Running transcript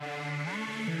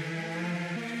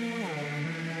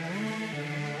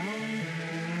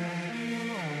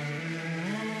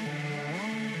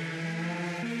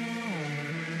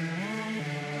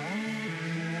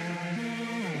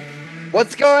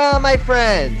What's going on, my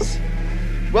friends?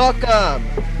 Welcome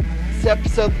to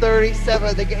episode 37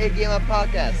 of the Get Your Game On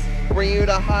podcast, bringing you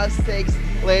the hot takes,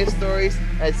 latest stories,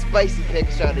 and spicy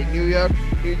picks surrounding New York,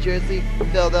 New Jersey,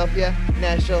 Philadelphia,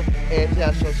 national, and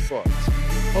international sports.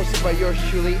 Hosted by yours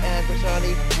truly, Ann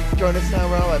Krasani. Join us now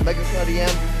around by Michael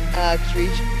Claudium, Alex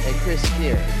Reach, and Chris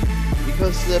Kieran. You can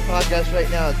listen to the podcast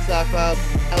right now on SoundCloud,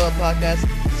 Apple Podcasts,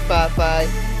 Spotify,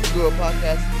 Google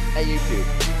Podcasts, and YouTube.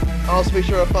 Also be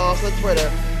sure to follow us on Twitter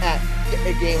at Get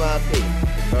Your Game On P.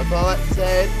 With all that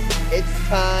said, it's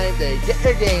time to get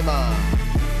your game on.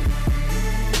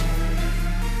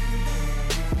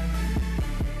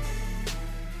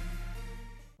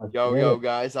 Yo,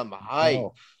 guys, I'm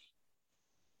hyped.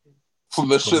 From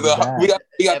the shit, we got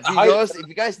if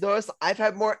you guys notice, I've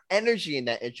had more energy in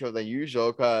that intro than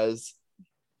usual because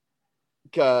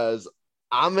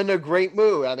I'm in a great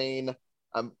mood. I mean,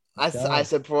 I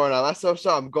said before in our last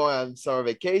episode, I'm going on summer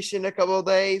vacation in a couple of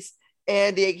days,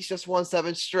 and the Yankees just won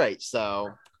 7 straight.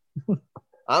 So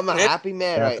I'm a happy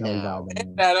man right now.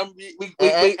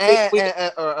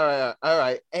 All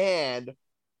right, and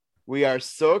we are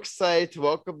so excited to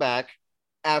welcome back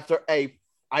after I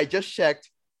just checked,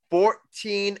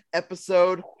 14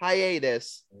 episode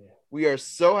hiatus. We are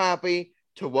so happy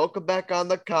to welcome back on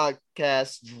the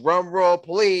podcast. Drum roll,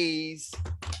 please.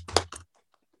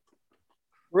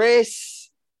 Chris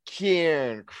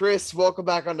Kieran. Chris, welcome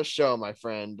back on the show, my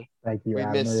friend. Thank you. We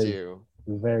missed you.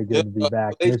 It was very good to be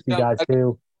back. Missed you guys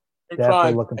too.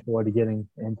 Definitely looking forward to getting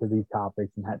into these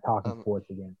topics and talking sports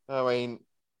again. I mean,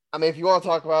 if you want to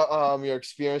talk about your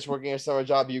experience working a summer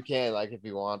job, you can. Like, if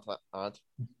you want. It's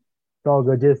all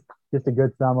good. Just a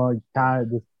good summer. Kind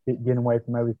of just getting away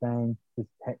from everything. Just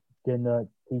getting to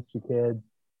teach your kids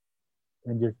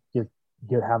and just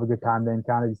have a good time. Then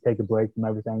kind of just take a break from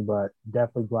everything. But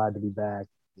definitely glad to be back.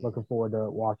 Looking forward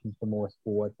to watching some more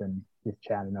sports and just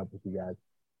chatting up with you guys.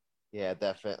 Yeah,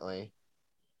 definitely.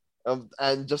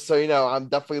 And just so you know, I'm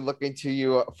definitely looking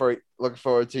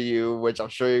forward to you, which I'm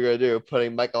sure you're gonna do,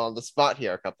 putting Michael on the spot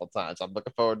here a couple of times. I'm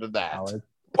looking forward to that.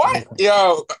 What?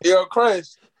 Yo,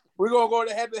 Chris, we're gonna go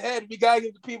head to head. We gotta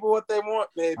give the people what they want,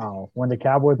 baby. Oh, when the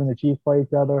Cowboys and the Chiefs play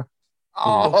each other.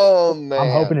 Oh man, I'm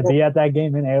hoping to be at that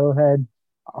game in Arrowhead.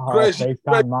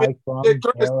 FaceTime Mike from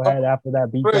Arrowhead after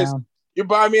that beatdown. You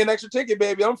buy me an extra ticket,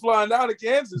 baby. I'm flying down to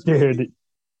Kansas, dude.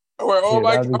 I wear all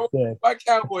my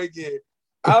cowboy gear.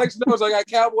 Alex knows I got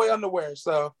cowboy underwear.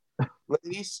 So,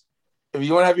 ladies, if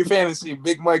you want to have your fantasy,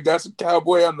 Big Mike got some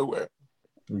cowboy underwear.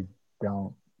 We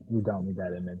don't need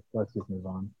that image. Let's just move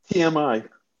on. TMI.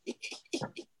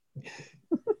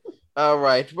 All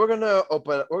right, we're gonna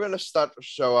start the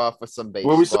show off with some baseball.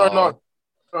 Where we starting on?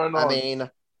 I mean,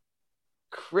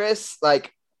 Chris,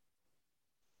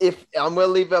 if I'm gonna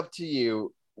leave it up to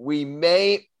you, we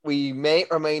may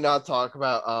or may not talk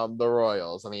about the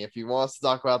Royals. I mean, if you want us to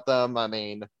talk about them, I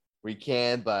mean, we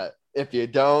can. But if you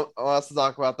don't want us to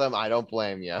talk about them, I don't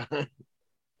blame you.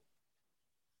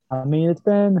 I mean, it's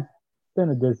been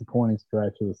a disappointing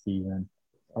stretch of the season.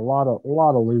 A lot of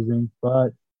losing, but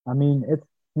I mean, it's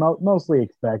mostly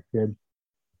expected.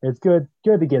 It's good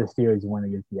to get a series win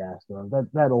against the Astros.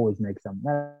 That always makes me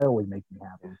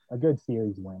happy. A good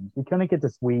series win. We couldn't get the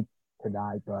sweep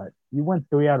tonight, but you went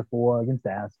 3 out of 4 against the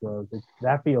Astros.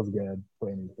 That feels good for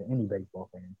any baseball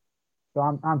fan. So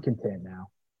I'm content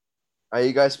now. Are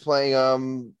you guys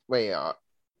playing?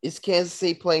 Is Kansas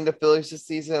City playing the Phillies this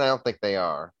season? I don't think they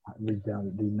are. We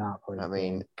do not play. I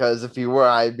mean, because if you were,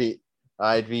 I'd be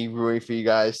rooting for you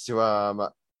guys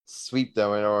to sweep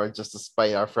them, or just to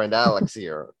spite our friend Alex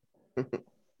here.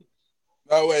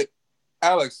 Oh wait,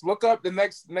 Alex, look up the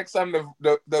next time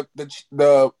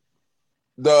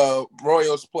the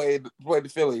Royals play the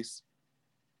Phillies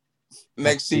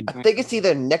next season. I think it's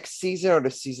either next season or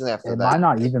the season after that. It might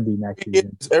not even be next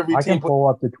season. I can pull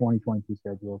up the 2020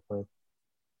 schedule first.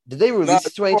 Did they release the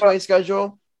 2020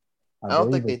 schedule? I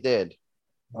don't think they did.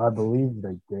 I believe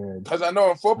they did. Because I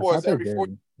know in football, it's every 4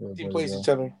 teams plays each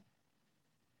other.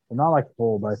 But not like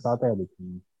full, but I thought they had a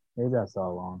team. Maybe I saw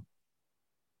wrong.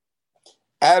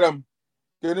 Adam,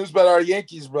 good news about our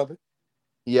Yankees, brother.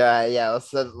 Yeah.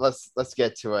 Let's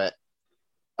get to it.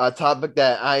 A topic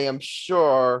that I am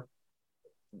sure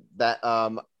that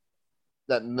I'm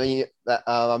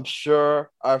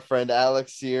sure our friend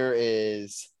Alex here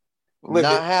is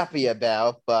not happy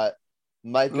about, but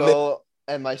Michael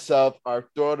and myself are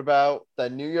thrilled about. The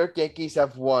New York Yankees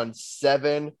have won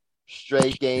 7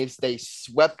 straight games. They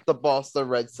swept the Boston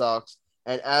Red Sox,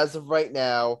 and as of right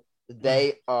now,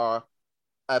 they are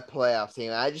a playoff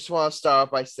team. I just want to start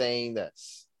off by saying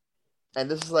this,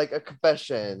 and this is like a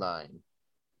confession of mine.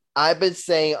 I've been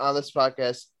saying on this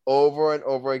podcast over and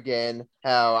over again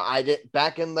how I did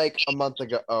back in like a month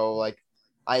ago. Oh, like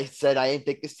I said, I didn't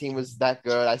think this team was that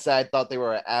good. I said I thought they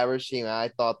were an average team, and I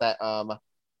thought that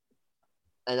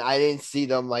and I didn't see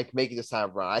them like making this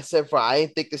time run. I said I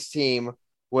didn't think this team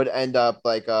would end up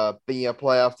like being a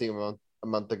playoff team a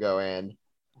month ago, and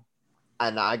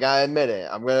I gotta admit it.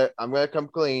 I'm gonna come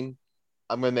clean.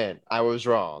 I'm gonna admit I was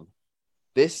wrong.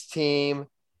 This team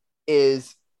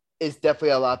is definitely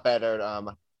a lot better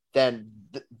than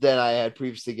I had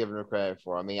previously given them credit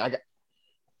for. I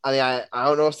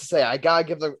don't know what to say. I gotta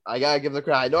give them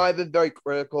credit. I know I've been very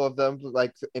critical of them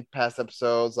like in past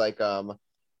episodes, like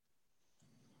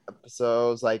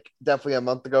definitely a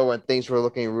month ago when things were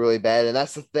looking really bad, and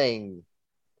that's the thing.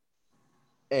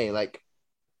 Hey, like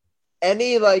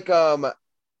any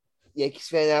Yankees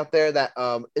fan out there that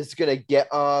is gonna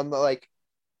get on like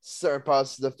certain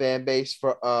parts of the fan base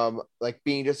for like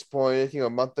being disappointed, a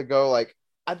month ago, like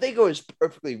I think it was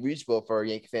perfectly reasonable for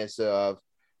Yankee fans to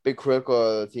be critical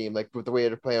of the team, like with the way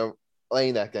they're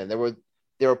playing back then. They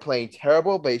were playing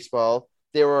terrible baseball.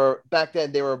 They were back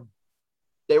then. They were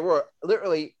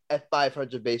literally a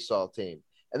 500 baseball team,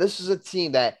 and this was a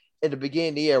team that in the beginning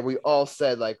of the year we all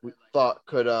said like we thought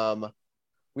could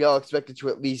we all expected to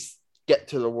at least get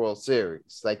to the World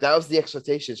Series. Like that was the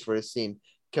expectations for this team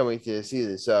coming to the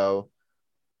season. So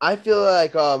I feel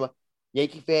like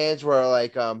Yankee fans were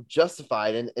like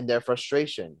justified in their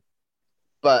frustration.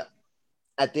 But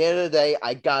at the end of the day,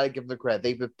 I gotta give them credit.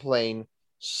 They've been playing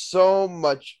so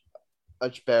much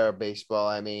better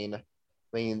baseball. When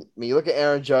you look at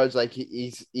Aaron Judge, like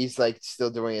he's like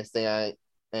still doing his thing.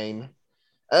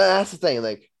 That's the thing.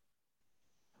 Like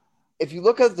if you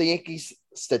look at the Yankees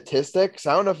statistics,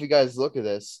 I don't know if you guys look at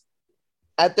this.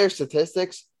 At their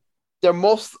statistics, they're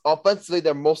mostly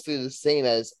the same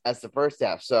as the first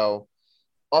half. So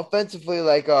offensively,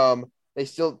 like they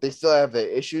still have their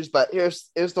issues, but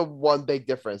here's the one big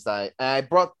difference.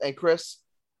 Chris,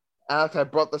 Alex, I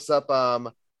brought this up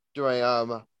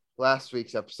during last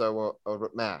week's episode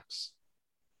with Max.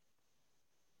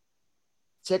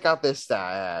 Check out this stat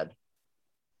I had.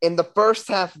 In the first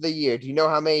half of the year, do you know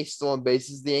how many stolen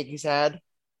bases the Yankees had?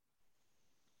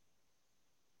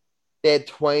 They had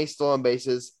 20 stolen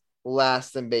bases,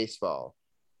 last in baseball.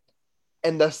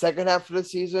 In the second half of the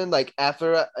season,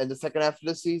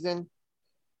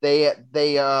 they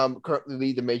currently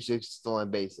lead the major league stolen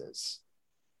bases.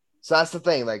 So that's the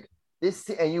thing. Like this,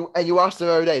 and you watch them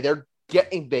every day. They're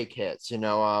getting big hits.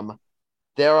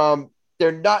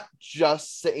 They're not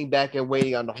just sitting back and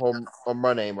waiting on the home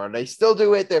run anymore. They still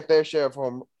do hit their fair share of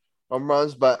home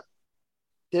runs, but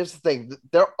here's the thing: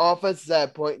 their offense is at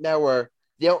a point now where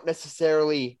they don't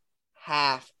necessarily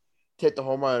have to hit the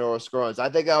home run or score runs. I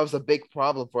think that was a big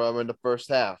problem for them in the first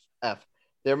half.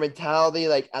 Their mentality,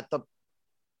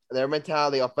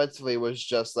 offensively was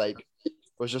just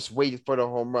waiting for the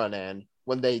home run, and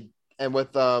when they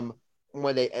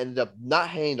ended up not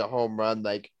hitting the home run,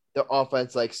 like their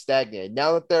offense like stagnated.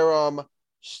 Now that they're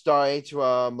starting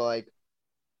to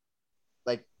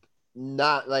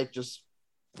not like just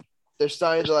they're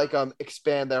starting to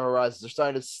expand their horizons. They're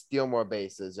starting to steal more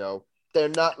bases. They're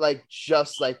not like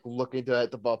just like looking to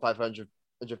hit the ball 500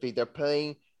 feet. They're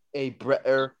playing a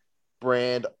better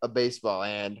brand of baseball.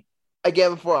 And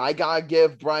again, before I gotta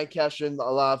give Brian Cashman a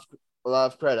lot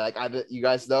of credit. Like you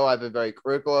guys know, I've been very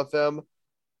critical of him.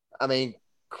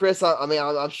 Chris,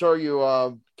 I'm sure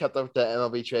you kept up with the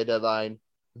MLB trade deadline.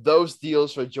 Those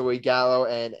deals for Joey Gallo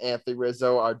and Anthony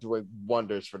Rizzo are doing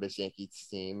wonders for this Yankees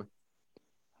team.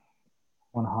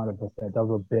 100%. Those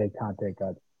were big time pay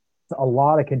cuts. A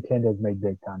lot of contenders make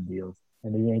big time deals,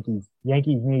 and the Yankees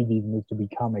need these moves to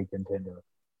become a contender.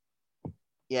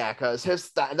 Yeah, because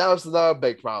that was another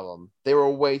big problem. They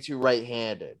were way too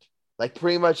right-handed. Like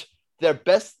pretty much their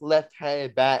best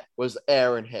left-handed bat was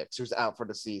Aaron Hicks, who's out for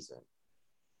the season.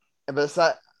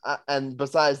 And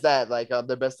besides that, like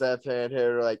their best left-handed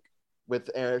hitter, like with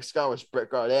Aaron Scott, was Brett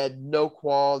Gardner. They had no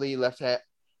quality left-handed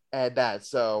bat.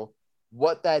 So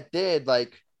what that did,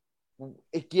 like,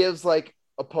 it gives like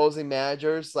opposing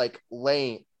managers like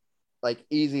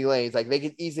easy lanes. Like they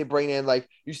can easily bring in, like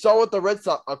you saw what the Red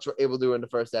Sox were able to do in the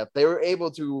first half. They were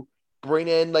able to bring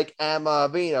in like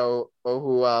Amavino,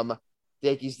 who the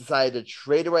Yankees decided to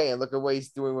trade away, and look at what he's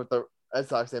doing with the Red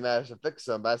Sox. They managed to fix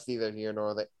him. That's neither here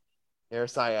nor there.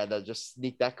 Sorry, I had to just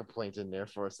sneak that complaint in there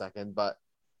for a second, but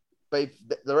if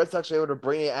the Red Sox were able to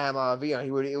bring in Amavino,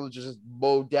 he would able to just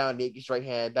mow down the Yankees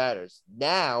right-handed batters.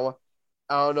 Now,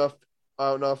 I don't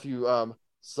know if you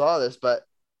saw this, but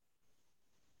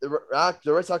the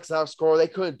Red Sox now score. They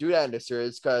couldn't do that in this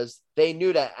series because they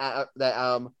knew that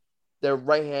their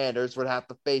right-handers would have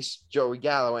to face Joey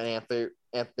Gallo and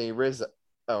Anthony Rizzo.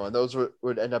 Oh, and those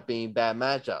would end up being bad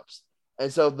matchups.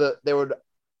 And so they would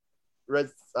Red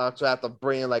Sox would have to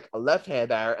bring in like a left-hand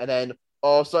batter, and then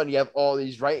all of a sudden you have all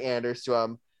these right-handers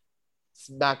to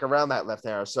smack around that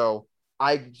left-hander. So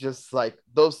I just like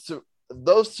those two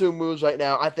moves right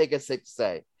now. I think it's safe to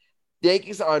say the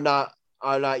Yankees are not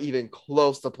even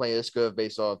close to playing this good of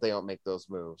baseball if they don't make those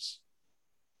moves.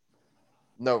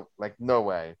 No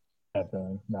way.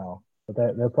 Definitely, no.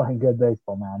 But they're playing good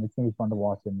baseball, man. It's gonna be fun to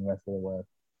watch in the rest of the way.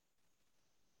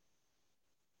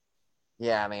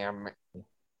 Yeah, I mean,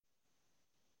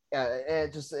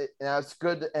 it's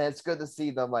good, and it's good to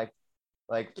see them like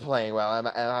playing well. I'm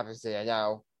happy to see it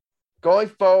now. Going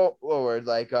forward,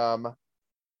 like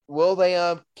will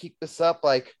they keep this up?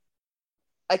 Like,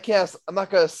 I'm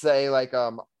not gonna say like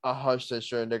 100%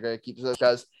 sure they're gonna keep this up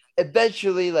because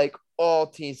eventually, like all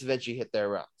teams eventually hit their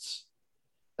runs.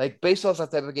 Like baseball's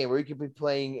that type of game where you could be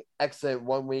playing excellent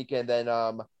one week and then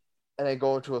go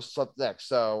into a slump next.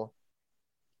 So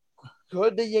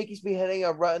could the Yankees be hitting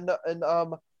a run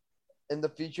in the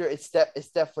future? It's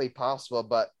definitely possible,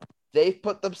 but they've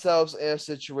put themselves in a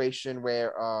situation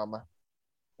where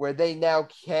they now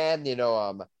can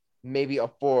maybe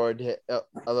afford a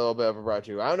little bit of a run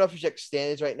too. I don't know if you check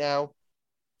standings right now.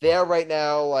 They are right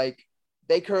now like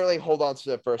they currently hold on to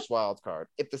their first wild card.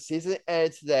 If the season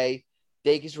ended today,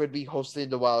 the Yankees would be hosting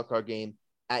the wild card game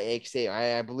at Yankee Stadium.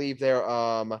 I believe they're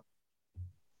a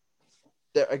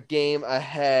game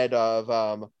ahead of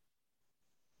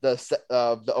the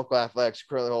Oakland Athletics,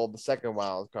 currently hold the second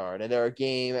wild card, and they're a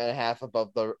game and a half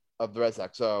above the Red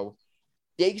Sox. So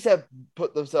the Yankees have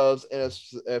put themselves in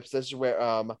a position where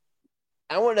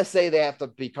I want to say they have to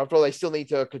be comfortable. They still need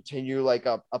to continue like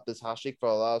up this hot streak for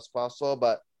a lot as possible,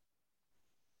 but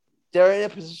they're in a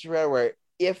position where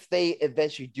if they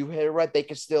eventually do hit it right, they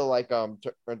can still like turn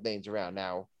things around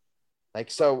now. Like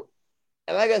so,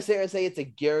 I'm not gonna sit here and say it's a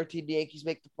guarantee the Yankees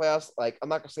make the playoffs. Like I'm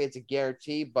not gonna say it's a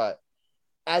guarantee, but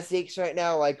as the Yankees right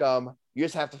now, like you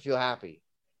just have to feel happy.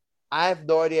 I have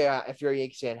no idea if you're a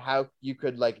Yankees fan how you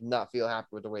could like not feel happy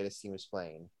with the way this team is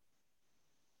playing.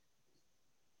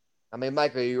 I mean,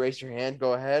 Michael, you raised your hand.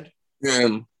 Go ahead.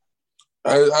 Yeah,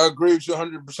 I agree with you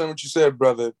 100% what you said,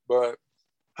 brother. But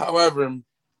however,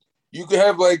 you could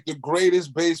have like the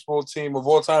greatest baseball team of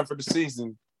all time for the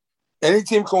season. Any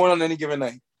team can win on any given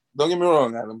night. Don't get me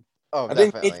wrong, Adam. Oh, I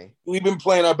definitely. think we've been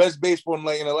playing our best baseball in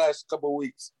the last couple of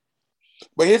weeks.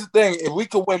 But here's the thing: if we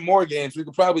could win more games, we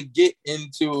could probably get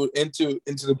into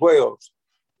the playoffs.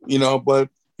 But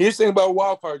here's the thing about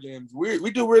wild card games: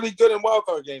 we do really good in wild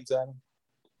card games, Adam.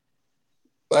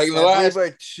 Like in the last,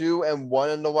 we're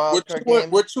 2-1 in the wild card game.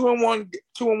 We're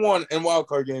 2-1 in wild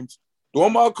card games. The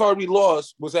one wild card we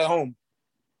lost was at home.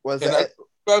 Was that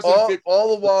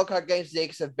all the wild card games the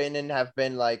Yankees have been in have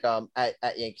been like at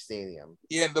Yankee Stadium?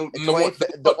 Yeah,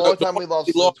 the only time we lost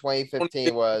in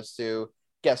 2015 was to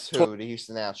guess who? The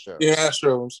Houston Astros. The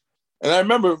Astros. And I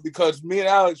remember because me and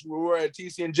Alex were at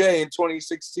TCNJ in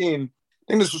 2016. I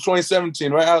think this was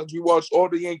 2017, right, Alex? We watched all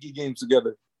the Yankee games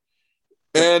together.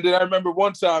 And then I remember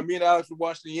one time, me and Alex were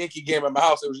watching the Yankee game at my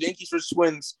house. It was Yankees vs.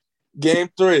 Twins, Game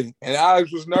 3. And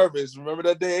Alex was nervous. Remember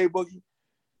that day, Boogie?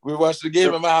 We watched the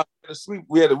game at my house. Sleep.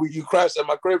 You crashed at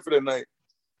my crib for the night.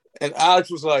 And Alex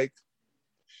was like,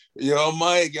 "Yo,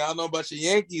 Mike, I don't know about your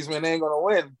Yankees, man. They ain't gonna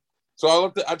win."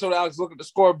 So I told Alex, look at the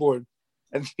scoreboard.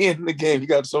 At the end of the game, he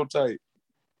got so tight.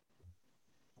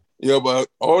 But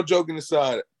all joking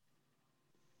aside,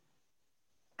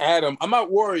 Adam, I'm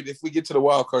not worried if we get to the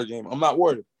wild card game. I'm not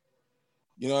worried.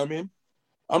 You know what I mean?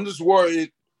 I'm just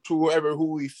worried to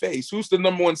who we face. Who's the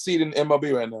number one seed in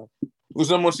MLB right now? Who's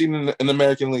the number one seed in the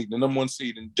American League? The number one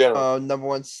seed in general. Number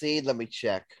one seed. Let me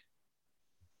check.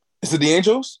 Is it the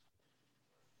Angels?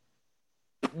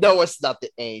 No, it's not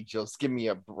the Angels. Give me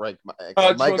a break,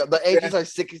 Michael. The Angels are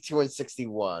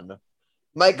 62-61.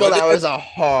 Michael, that was a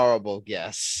horrible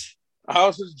guess. I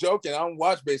was just joking. I don't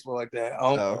watch baseball like that.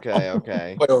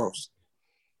 Okay. Playoffs.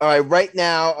 All right, right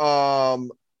now,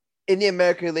 in the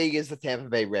American League is the Tampa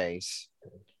Bay Rays.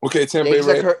 Okay, Tampa Bay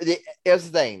Rays. Here's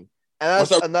the thing, and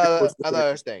that's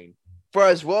another thing. For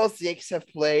as well as the Yankees have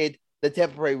played, the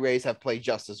Tampa Bay Rays have played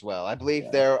just as well. I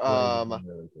believe they're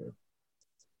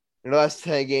in the last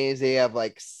 10 games they have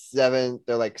like 7.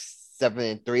 They're like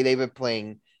 7-3. They've been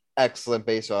playing excellent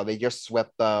baseball. They just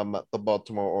swept the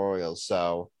Baltimore Orioles.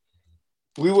 So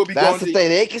we will be. That's the thing.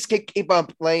 The Yankees can keep on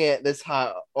playing it this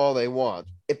high all they want.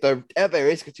 If the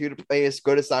Rays continue to play as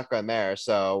good, it's not going to matter.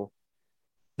 So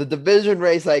the division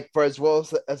race, like for as well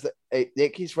as the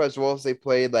Yankees, for as well as they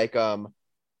played, like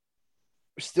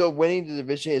still winning the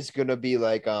division is going to be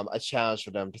like a challenge for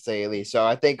them to say at least. So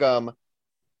I think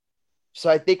So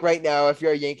I think right now, if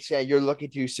you're a Yankees fan, you're looking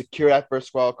to secure that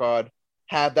first wild card,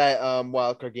 have that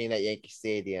wild card game at Yankee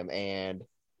Stadium. And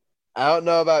I don't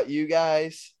know about you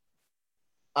guys.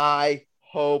 I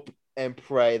hope and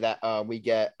pray that we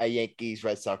get a Yankees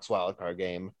Red Sox wild card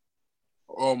game.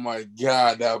 Oh my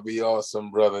God, that would be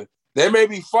awesome, brother. There may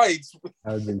be fights.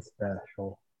 That would be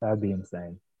special. That would be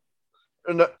insane.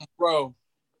 No, Bro,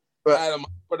 but Adam,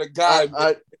 for the guy.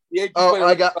 I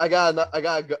got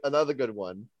another good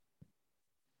one.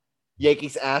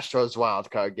 Yankees Astros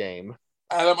wild card game.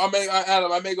 Adam,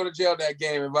 I may go to jail that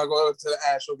game if I go to the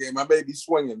Astro game. I may be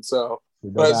swinging. So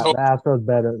The Astros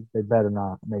better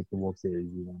not make the World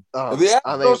Series even. If the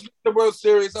Astros make the World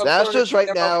Series, the Astros right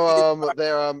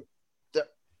now,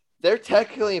 they're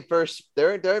technically in first.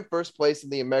 They're in first place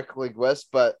in the American League West,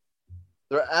 but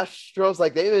their Astros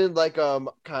like they've been like kind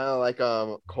of like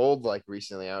cold like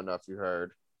recently. I don't know if you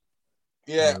heard.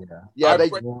 Yeah. The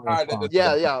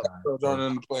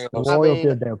Royals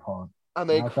did their part. I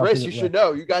mean, Chris, you should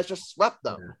know. You guys just swept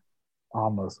them. Yeah.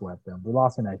 Almost swept them. We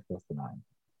lost in extras tonight.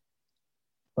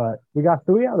 But we got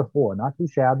 3 out of 4. Not too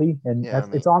shabby. And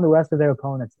it's on the rest of their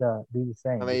opponents to do the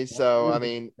same. Let's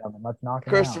knock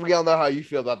Chris, we all know how you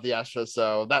feel about the Astros,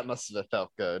 so that must have felt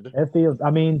good. It feels,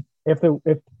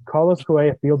 if Carlos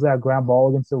Correa fields that ground ball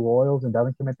against the Royals and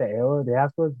doesn't commit the error, the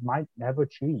Astros might never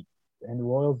cheat. And the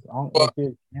Royals aren't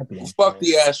the champions. Fuck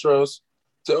the Astros.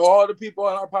 To all the people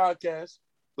on our podcast,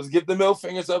 let's give the middle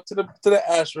fingers up to the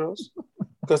Astros.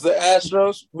 Because the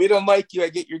Astros, we don't like you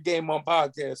at Get Your Game On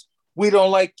podcast. We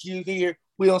don't like you here.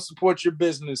 We don't support your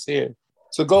business here.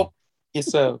 So go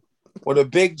yourself with a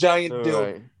big giant deal.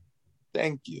 Right.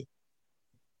 Thank you.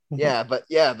 But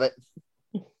the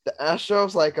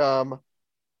Astros,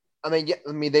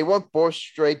 they won 4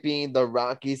 straight, being the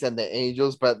Rockies and the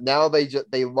Angels, but now they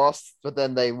lost. But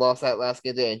then they lost that last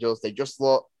game to the Angels. They just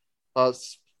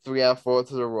lost 3 out of 4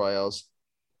 to the Royals.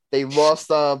 They lost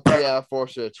 3 out of 4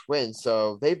 to the Twins.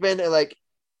 So they've been in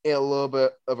a little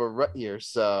bit of a rut here.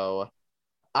 So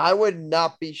I would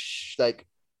not be if you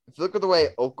look at the way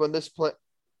Oakland is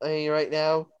playing right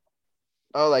now.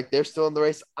 They're still in the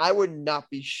race. I would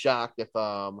not be shocked if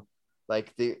the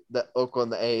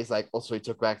Oakland A's also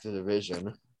took back the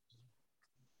division.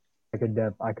 I could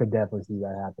definitely see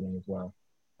that happening as well.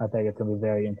 I think it's gonna be a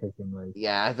very interesting race.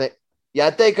 I think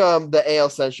the AL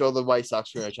Central, the White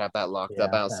Sox pretty much have that locked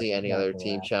up. I don't see any other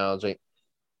team challenging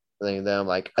them.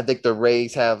 I think the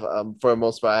Rays have for the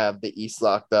most part have the East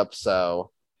locked up. So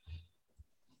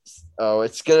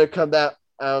it's gonna come down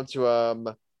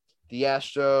to the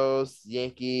Astros, the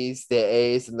Yankees, the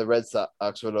A's, and the Red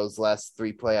Sox for those last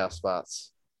 3 playoff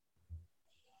spots.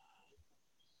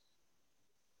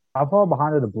 How far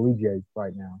behind are the Blue Jays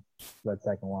right now? That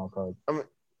second wild card.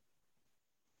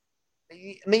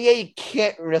 You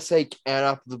can't necessarily count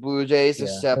out the Blue Jays.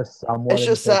 Yeah, it's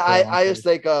just that I just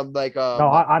think No,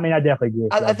 I definitely agree.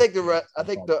 I think the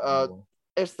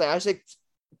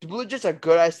Blue Jays are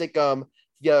good. I think the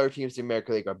other teams in the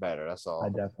American League are better. That's all. I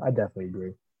definitely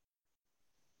agree.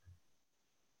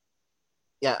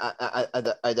 Yeah,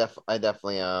 I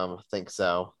definitely think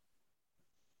so.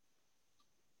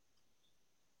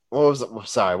 What was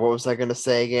I gonna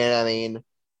say again?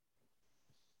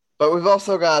 But we've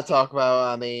also got to talk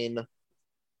about. We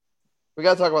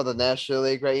got to talk about the National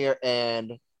League right here,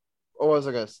 and what was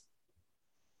I gonna?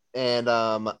 And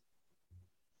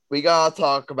we got to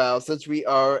talk about, since we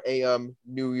are a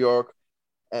New York,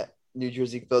 New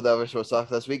Jersey, Philadelphia Red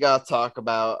Sox, we got to talk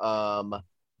about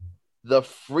the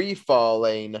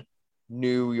free-falling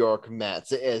New York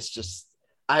Mets. It is just,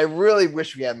 I really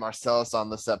wish we had Marcellus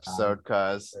on this episode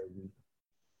because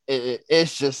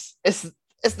it's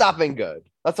not been good.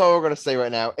 That's all we're gonna say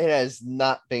right now. It has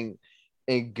not been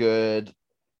a good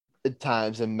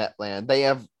times in Metland.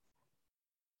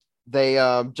 They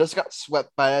just got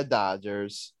swept by the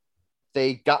Dodgers.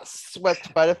 They got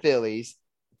swept by the Phillies.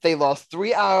 They lost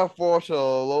 3 out of 4 to the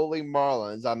lowly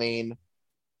Marlins.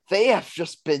 They have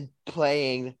just been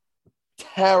playing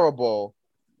terrible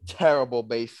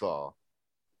baseball.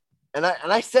 And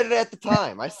I said it at the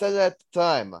time. I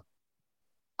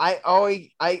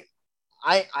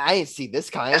didn't see this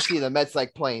kind. I didn't see the Mets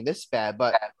playing this bad.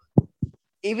 But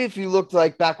even if you looked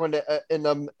back when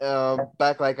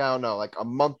back I don't know, a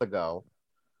month ago,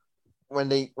 when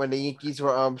the Yankees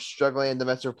were struggling and the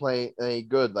Mets were playing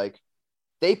good,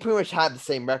 they pretty much had the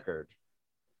same record.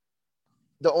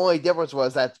 The only difference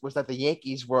was that the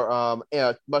Yankees were in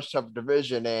a much tougher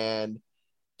division, and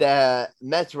the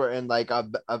Mets were in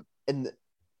at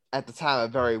the time a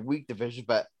very weak division.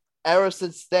 But ever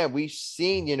since then, we've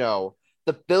seen the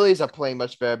Phillies are playing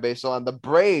much better baseball, and the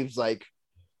Braves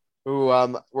who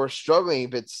were struggling a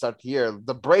bit to start the year.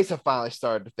 The Braves have finally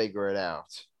started to figure it out,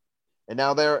 and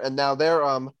now they're in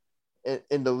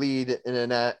the lead in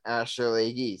the National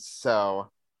League East. So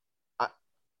I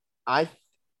I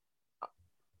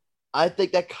I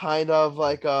think that kind of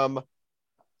like I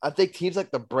think teams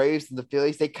like the Braves and the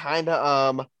Phillies, they kind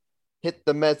of hit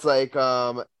the Mets like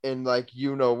in like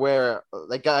you know where,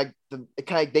 like they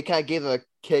kind of gave them a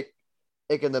kick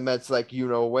in the Mets like you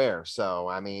know where. So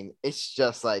I mean, it's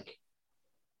just like,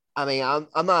 I mean, I'm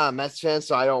not a Mets fan,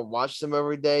 so I don't watch them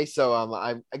every day. So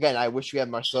I wish we had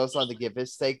Marcellus on to give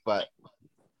his take, but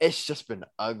it's just been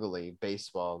ugly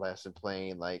baseball that's been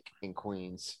playing like in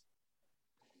Queens.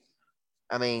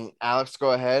 I mean, Alex,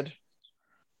 go ahead.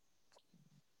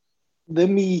 Let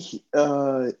me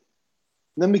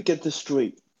get this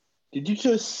straight. Did you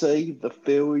just say the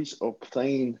Phillies are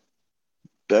playing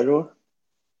better?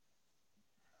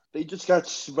 They just got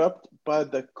swept by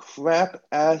the crap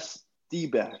ass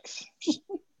D-backs.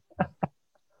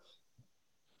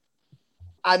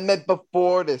 I meant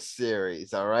before this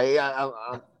series, all right.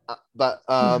 But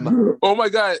Oh my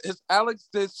God! Has Alex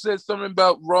said something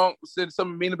about wrong? Said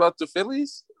something mean about the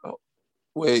Phillies? Oh,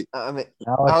 wait. I mean,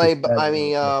 Alex is I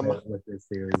mean, with this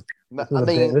series.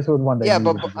 this was one that yeah, you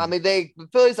but I mean, the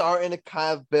Phillies are in a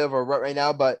kind of bit of a rut right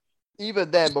now. But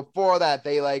even then, before that,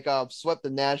 they like swept the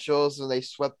Nationals and they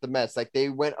swept the Mets. Like they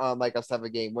went on like a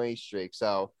 7-game winning streak.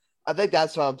 So I think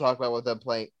that's what I'm talking about with them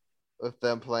playing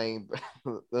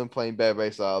them playing better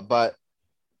baseball. But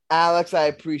Alex, I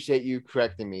appreciate you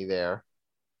correcting me there.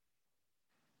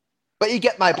 But you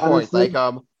get my point. Honestly,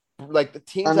 Like the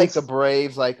teams like the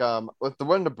Braves, like with the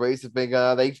one the Braves have been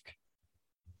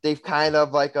they've kind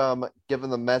of like given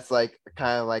the Mets like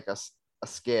kind of like a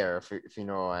scare, if you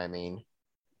know what I mean.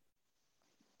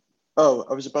 Oh,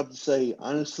 I was about to say,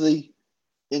 honestly,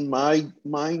 in my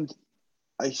mind,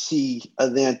 I see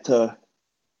Atlanta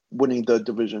winning the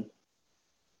division.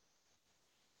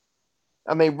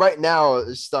 I mean, right now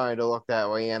it's starting to look that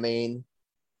way. I mean,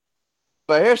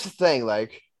 but here's the thing,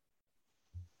 like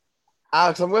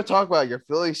Alex, I'm going to talk about your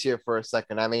Phillies here for a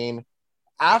second. I mean,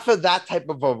 after that type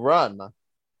of a run,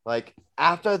 like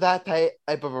after that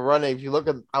type of a run, if you look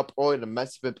at how poorly the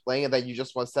Mets have been playing, and then you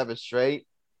just won 7 straight.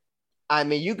 I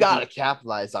mean, you got to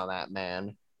capitalize on that,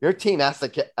 man. Your team has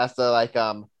to like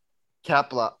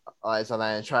capitalize on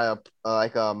that and try to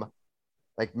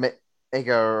like make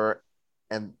a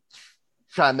and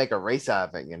try to make a race out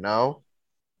of it, you know.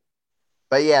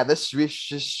 But yeah, this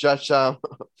stretch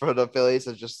for the Phillies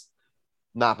has just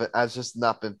not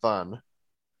been fun.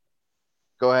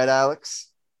 Go ahead,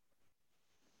 Alex.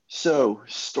 So,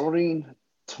 starting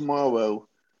tomorrow,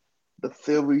 the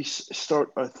Phillies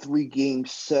start a 3-game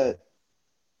set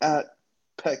at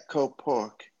Petco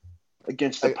Park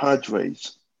against the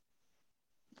Padres.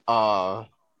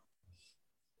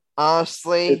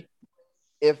 Honestly,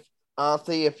 if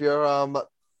you're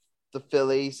the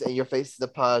Phillies and you're facing the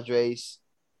Padres,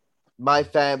 my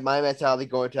mentality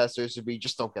going to that series would be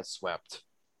just don't get swept.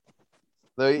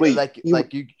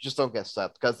 You just don't get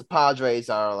swept because the Padres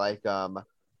are like are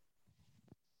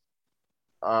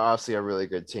obviously a really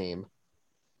good team.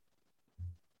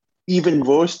 Even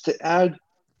worse to add,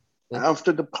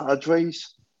 after the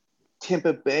Padres,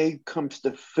 Tampa Bay comes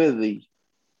to Philly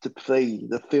to play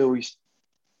the Phillies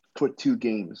for 2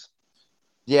 games.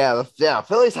 Yeah,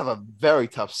 Phillies have a very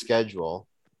tough schedule.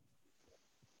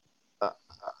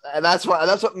 And that's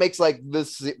what makes like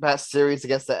this past series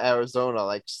against the Arizona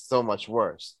like so much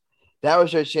worse. That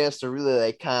was your chance to really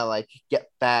like kind of like get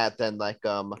bad then like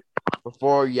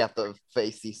before you have to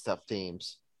face these tough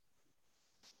teams.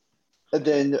 And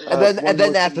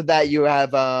then after that you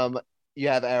have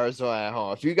Arizona at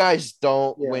home. If you guys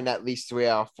don't win at least 3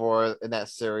 out of 4 in that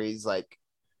series, like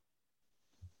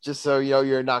just so you know,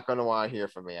 you're not gonna want to hear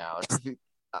from me, Alex.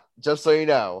 Just so you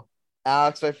know,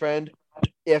 Alex, my friend,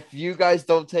 if you guys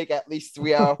don't take at least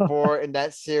 3 out of 4 in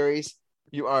that series,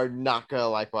 you are not gonna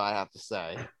like what I have to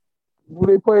say. Who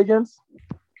they play against?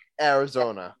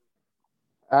 Arizona.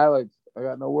 Alex, I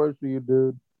got no words for you,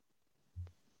 dude.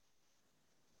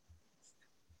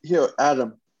 Here,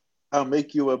 Adam, I'll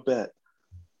make you a bet.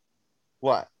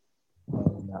 What?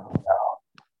 Oh, no.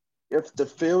 If the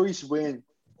Phillies win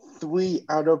 3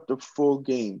 out of the 4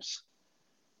 games,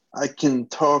 I can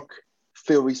talk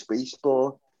Phillies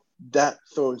baseball that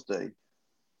Thursday.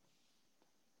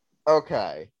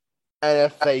 Okay. And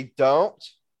if they don't,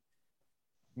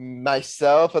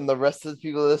 myself and the rest of the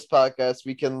people of this podcast,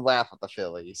 we can laugh at the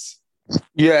Phillies.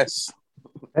 Yes.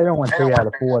 They don't win 3 out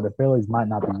of 4. The Phillies might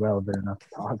not be relevant enough to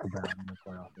talk about in the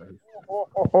playoff race.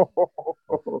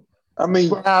 I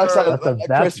mean, Alex, That's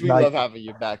Chris, we like love having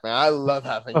you back, man. I love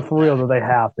having you for real back. that they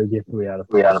have to get 3 out of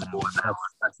 4 on that one.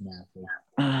 That's massive.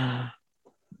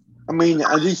 I mean,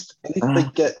 at least they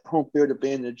get home field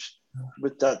advantage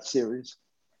with that series.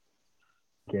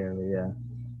 Scary, yeah.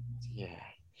 Yeah.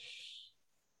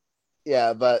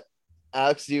 Yeah, but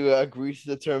Alex, do you agree to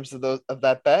the terms of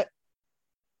that bet?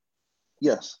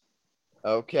 Yes.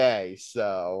 Okay,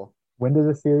 so When does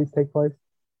the series take place?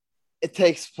 it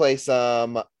takes place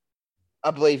I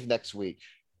believe next week.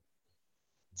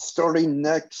 Starting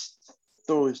next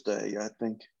Thursday, I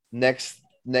think. Next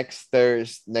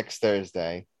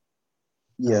Thursday.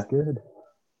 Yeah. Oh, good.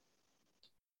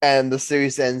 And the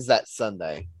series ends that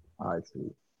Sunday. I see.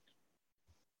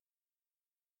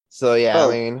 So yeah, Oh.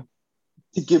 I mean,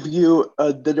 To give you a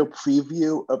little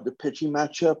preview of the pitching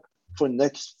matchup for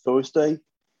next Thursday,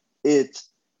 it's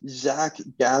Zach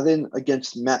Gallen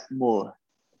against Matt Moore.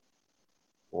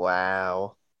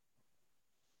 wow.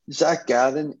 Zach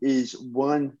Gallen is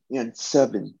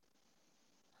 1-7.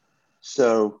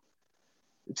 So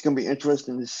it's going to be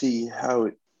interesting to see how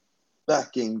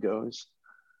that game goes.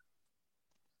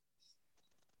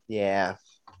 Yeah.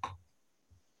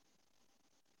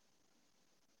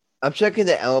 I'm checking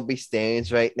the MLB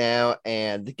standings right now,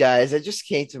 and guys, it just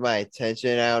came to my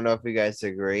attention. I don't know if you guys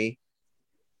agree.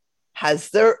 Has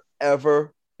there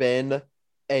ever been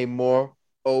a more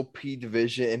OP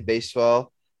division in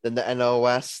baseball than the NL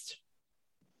West?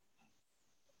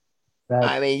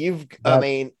 I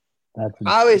mean, That's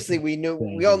obviously we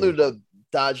all knew insane. the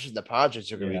Dodgers and the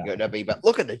Padres were going to be good, but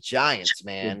look at the Giants,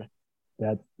 man.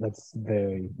 That's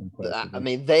very impressive. I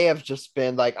mean, they have just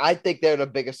been like, I think they're the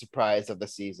biggest surprise of the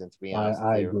season, to be honest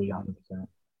I with you. agree 100%.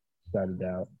 Without a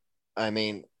doubt. I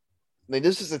mean,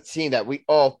 this is a team that we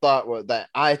all thought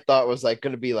I thought was like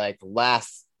going to be like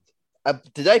last.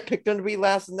 Did I pick them to be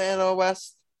last in the NL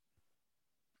West?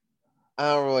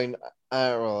 I don't really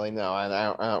know.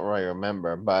 I don't really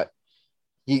remember, but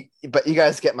you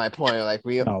guys get my point. Like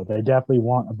No, they definitely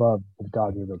want above the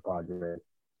Dodgers or Padres.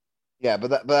 yeah,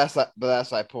 but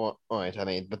that's my point. I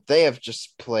mean, but they have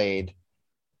just played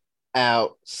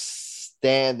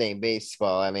outstanding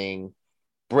baseball. I mean,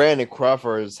 Brandon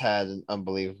Crawford's had an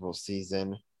unbelievable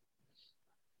season.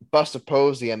 Buster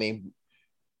Posey, I mean,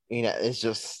 it's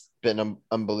just been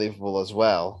unbelievable as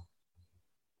well.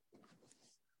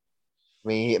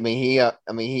 He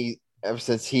ever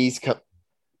since he's come.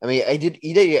 I mean, he did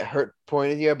get hurt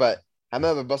point of the year, but I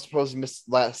remember Buster Posey missed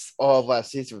all of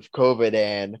last season with COVID,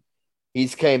 and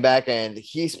he's came back and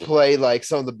he's played like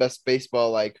some of the best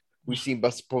baseball like we've seen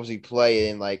Buster Posey play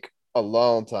in like a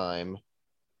long time.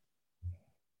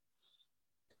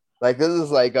 Like this is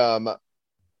like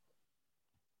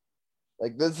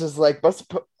Buster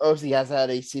Posey has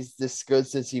had a season this good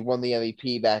since he won the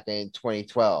MVP back in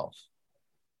 2012.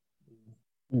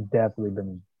 He's definitely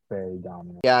been very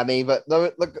dominant. Yeah, I mean, but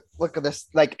look at this.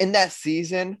 Like in that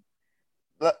season,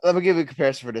 let me give you a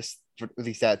comparison for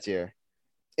these stats here.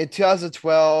 In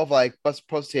 2012, like Buster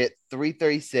Posey hit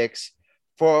 336,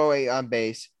 408 on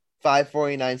base,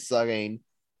 549 slugging,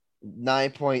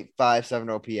 9.57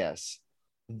 OPS.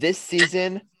 This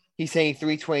season, he's hitting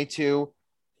 322,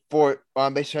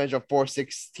 on base percentage of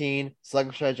 416,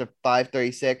 slugging percentage of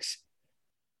 536,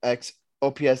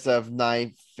 OPS of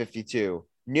 952.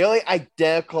 Nearly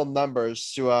identical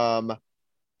numbers to that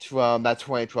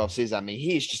 2012 season. I mean,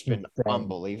 he's just been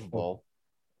unbelievable.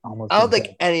 I don't think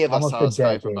any of us saw this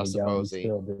coming from Buster Posey.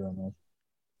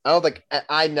 I don't think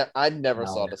I never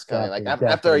saw this coming. Like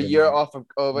after a year off of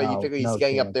COVID, you figure he's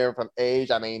getting up there from age.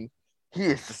 I mean, he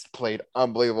has just played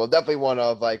unbelievable. Definitely one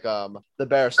of like the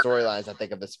better storylines I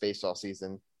think of this baseball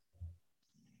season.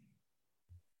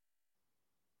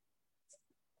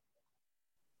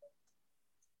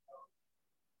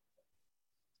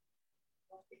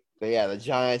 But yeah, the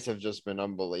Giants have just been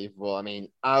unbelievable. I mean,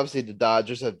 obviously the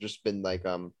Dodgers have just been like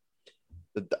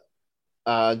the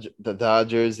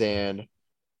Dodgers and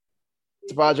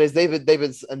the Padres. They've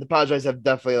been and the Padres have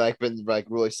definitely like been like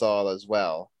really solid as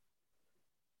well.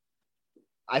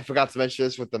 I forgot to mention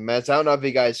this with the Mets. I don't know if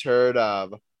you guys heard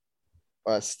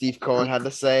Steve Cohen had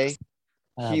to say.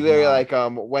 He literally like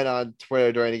went on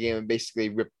Twitter during the game and basically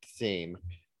ripped the team,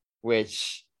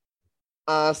 which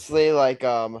honestly like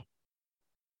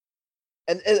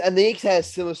and the Yankees had a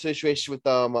similar situation with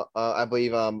I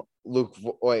believe Luke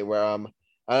Voigt where I don't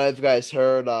know if you guys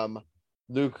heard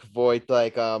Luke Voigt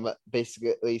like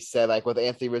basically said like with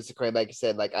Anthony Rizzo like he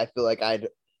said like I feel like I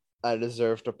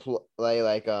deserve to play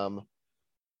like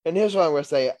and here's what I'm gonna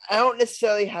say. I don't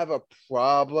necessarily have a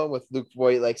problem with Luke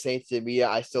Voigt like saying to the media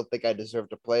I still think I deserve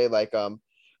to play like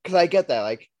because I get that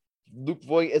like Luke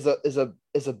Voigt is a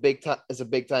is a big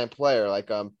time player.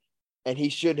 And he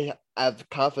should have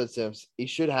confidence in him. He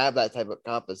should have that type of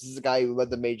confidence. This is a guy who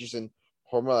led the majors in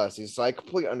home run last season. So I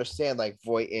completely understand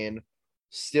Voight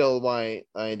still wanting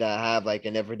to have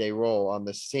an everyday role on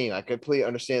this team. I completely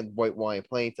understand Voight wanting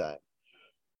playing time.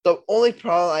 The only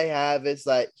problem I have is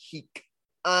that he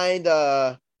kind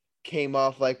of came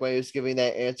off when he was giving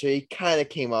that answer. He kind of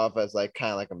came off as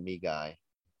kind of a me guy.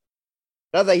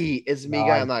 Not that he is a me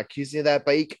guy. I'm not accusing of that,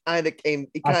 but he kind of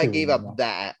gave up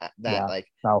that attitude.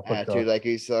 Sure.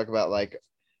 He's talking about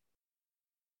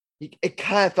it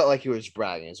kind of felt like he was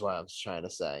bragging. Is what I was trying to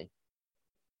say.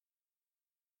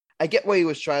 I get what he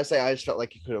was trying to say. I just felt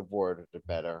like he could have worded it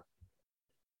better.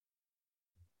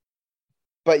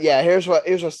 But yeah, here's what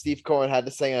Steve Cohen had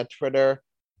to say on Twitter.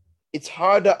 It's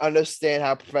hard to understand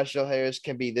how professional hitters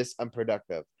can be this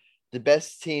unproductive. The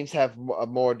best teams have a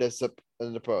more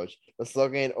disciplined approach. The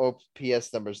slogan and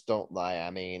OPS numbers don't lie. I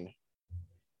mean,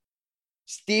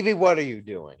 Stevie, what are you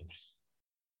doing?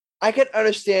 I can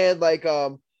understand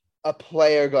a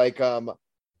player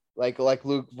like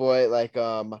Luke Voigt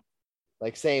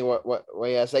saying what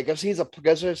he has because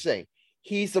because they're saying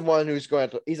he's the one who's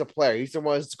he's a player. He's the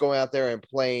one who's going out there and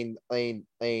playing the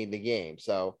game.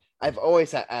 So I've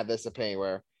always had this opinion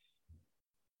where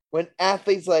when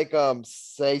athletes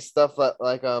say stuff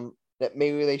that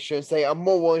maybe they shouldn't say, I'm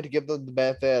more willing to give them the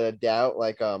benefit of the doubt.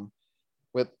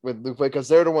 With Luke Voigt, because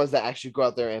they're the ones that actually go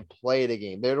out there and play the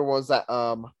game. They're the ones that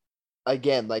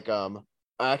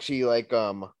actually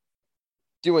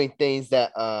doing things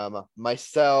that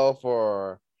myself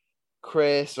or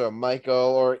Chris or Michael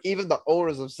or even the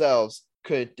owners themselves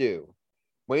couldn't do.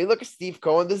 When you look at Steve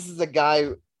Cohen, this is a guy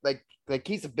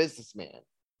he's a businessman.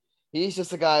 He's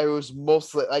just a guy who's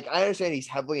mostly I understand he's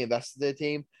heavily invested in the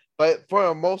team, but for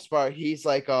the most part, he's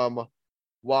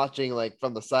watching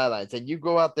from the sidelines. And you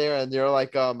go out there and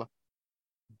you're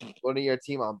putting your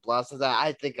team on blast.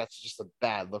 I think that's just a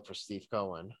bad look for Steve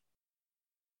Cohen.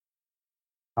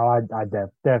 Oh, I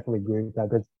definitely agree with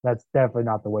that. That's definitely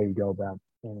not the way you go about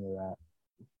any of that.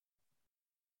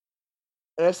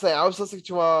 And I was listening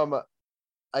to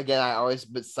again, I always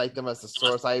cite them as the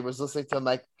source. I was listening to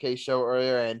Mike K's show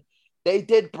earlier, and they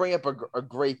did bring up a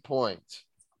great point.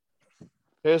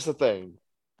 Here's the thing: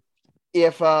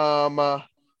 if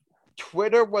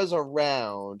Twitter was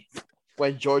around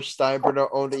when George Steinbrenner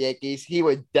owned the Yankees, he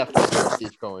would definitely do what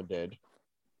Steve Cohen did.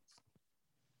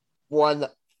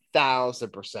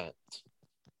 1,000%.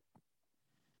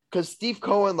 Because Steve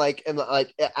Cohen,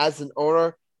 as an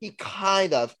owner, he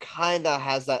kind of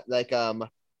has that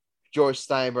George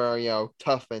Steinbrenner,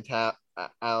 tough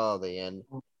mentality, and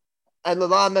a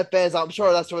lot of Met fans, I'm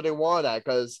sure that's what they want at,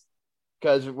 because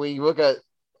when you look at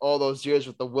all those years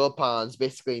with the Wilpons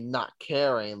basically not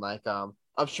caring,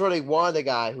 I'm sure they want a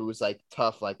guy who's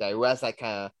tough like that, who has that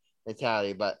kind of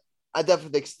mentality. But I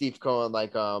definitely think Steve Cohen,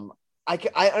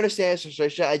 I understand his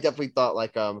frustration. I definitely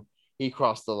thought he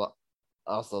crossed the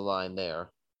line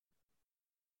there.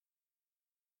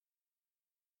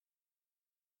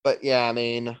 But yeah, I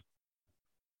mean,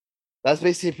 that's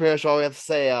basically pretty much all we have to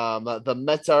say. The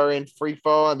Mets are in free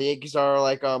fall, and the Yankees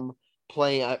are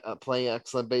playing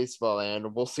excellent baseball,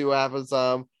 and we'll see what happens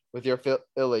with your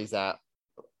Phillies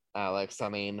Alex. I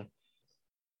mean,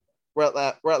 we're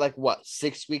at what,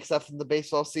 6 weeks left in the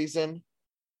baseball season.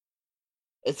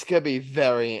 It's gonna be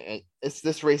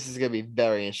this race is gonna be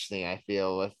very interesting. I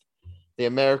feel with the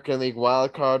American League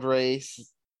wild card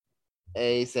race,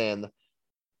 ace, and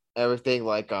everything.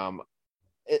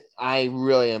 I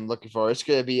really am looking forward. It's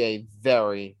gonna be a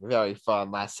very, very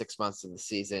fun last 6 months of the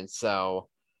season. So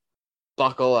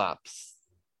buckle up.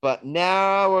 But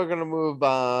now we're gonna move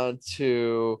on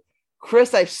to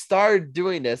Chris. I've started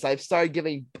doing this. I've started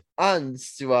giving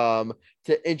puns to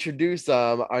introduce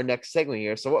our next segment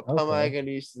here. So what pun am I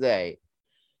gonna use today?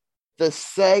 The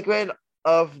segment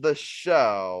of the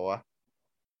show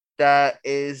that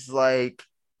is a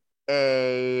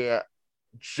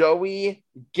Joey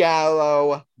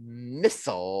Gallo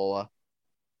missile.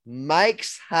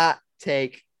 Mike's hot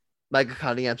take. Michael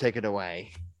Cunningham, take it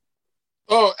away.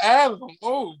 Oh, Adam.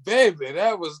 Oh, baby,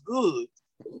 that was good.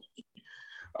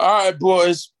 All right,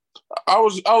 boys. I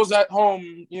was at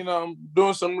home,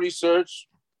 doing some research.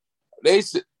 They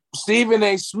said Stephen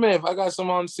A. Smith. I got some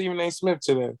on Stephen A. Smith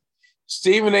today.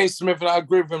 Stephen A. Smith, and I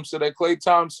agree with him, said that Klay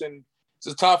Thompson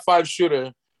is a top 5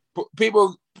 shooter.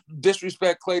 People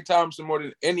disrespect Klay Thompson more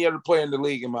than any other player in the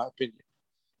league, in my opinion.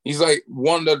 He's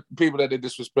one of the people that they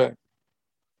disrespect.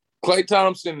 Klay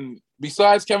Thompson,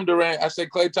 besides Kevin Durant, I say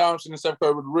Klay Thompson and Steph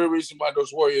Curry were the real reason why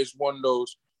those Warriors won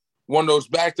those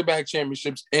back-to-back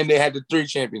championships, and they had the 3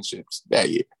 championships that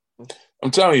year.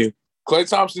 I'm telling you, Klay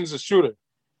Thompson's a shooter.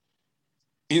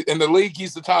 In the league,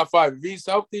 he's the top 5. If he's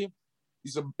healthy,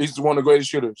 he's one of the greatest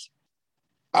shooters.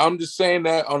 I'm just saying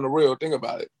that on the real. Think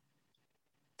about it.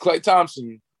 Klay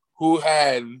Thompson, who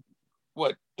had,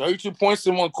 32 points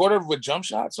in one quarter with jump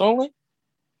shots only?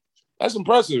 That's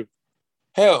impressive.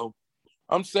 Hell,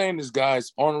 I'm saying this,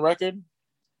 guys, on record,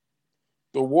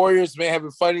 the Warriors may have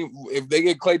been fighting. If they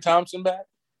get Klay Thompson back,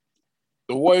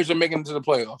 the Warriors are making it to the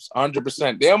playoffs,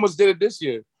 100%. They almost did it this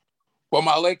year. Well,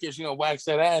 my Lakers, waxed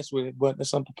that ass with it, but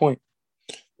that's not the point.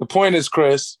 The point is,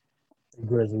 Chris. The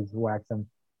Grizzlies wax them,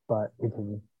 but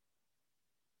continue.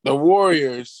 The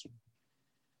Warriors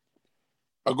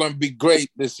are going to be great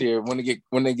this year when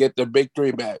they get their big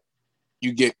 3 back.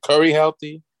 You get Curry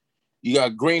healthy. You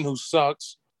got Green, who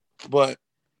sucks, and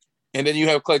then you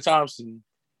have Klay Thompson.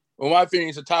 In my opinion,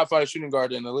 he's a top 5 shooting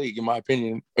guard in the league, in my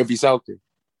opinion, if he's healthy.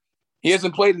 He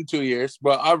hasn't played in 2 years,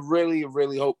 but I really,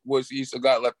 really hope he's still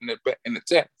got left in the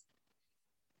tank.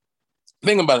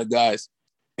 Think about it, guys.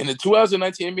 In the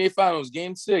 2019 NBA Finals,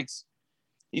 Game 6,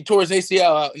 he tore his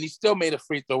ACL out, and he still made a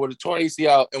free throw with a torn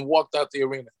ACL and walked out the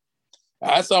arena.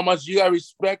 That's how much you got to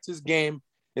respect his game,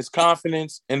 his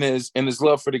confidence, and his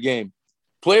love for the game.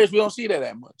 Players, we don't see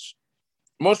that much.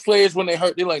 Most players, when they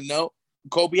hurt, they're like, no.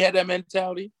 Kobe had that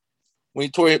mentality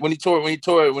when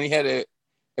he had an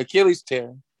Achilles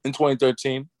tear in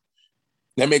 2013.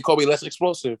 That made Kobe less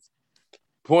explosive.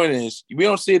 Point is, we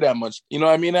don't see that much. You know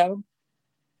what I mean, Adam?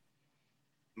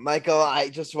 Michael, I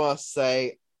just want to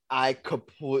say I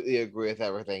completely agree with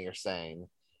everything you're saying.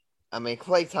 I mean,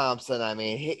 Klay Thompson,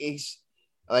 he's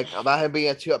about him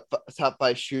being a top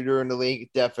 5 shooter in the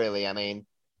league, definitely. I mean,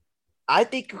 I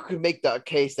think you could make the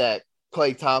case that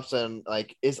Klay Thompson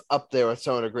is up there with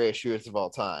some of the greatest shooters of all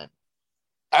time.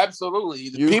 Absolutely.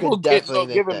 People give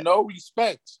him no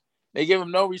respect. They give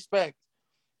him no respect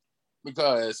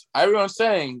because everyone's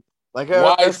saying,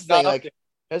 here's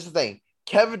the thing.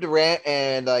 Kevin Durant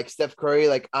and Steph Curry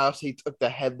obviously took the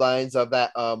headlines of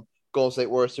that Golden State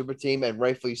Warriors super team, and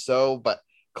rightfully so. But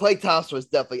Klay Thompson was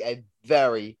definitely a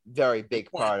very, very big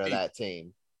part of that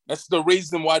team. That's the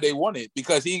reason why they won it,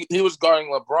 because he was guarding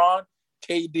LeBron,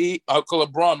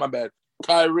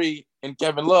 Kyrie, and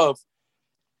Kevin Love,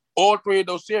 all 3 of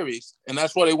those series, and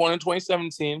that's why they won in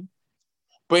 2017.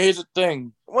 But here's the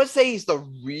thing: I wouldn't say he's the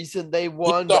reason they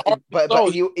won, but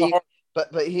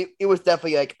he was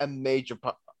definitely a major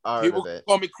part of it. People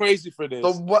call me crazy for this.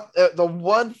 The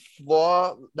one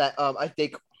flaw that I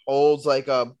think holds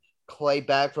Klay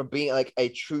back from being a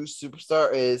true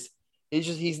superstar is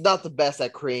he's not the best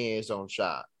at creating his own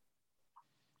shot.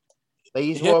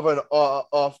 He's more of an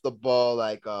off the ball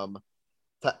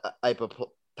type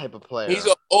of player. He's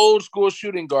an old school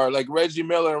shooting guard like Reggie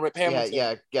Miller and Rip Hamilton.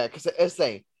 Yeah. Because it's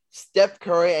saying Steph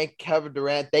Curry and Kevin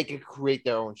Durant, they can create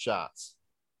their own shots.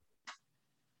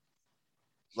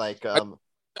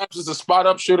 Just a spot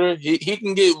up shooter. He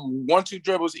can get 1-2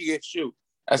 dribbles. He can shoot.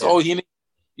 That's all he needs.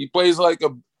 He plays like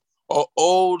a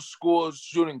old school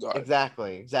shooting guard.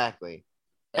 Exactly.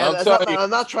 And I'm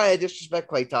not trying to disrespect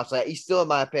Klay Thompson. He's still, in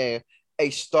my opinion, a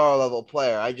star level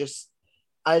player. I just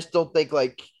don't think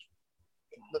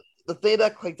the thing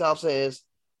that Klay Thompson is,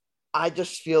 I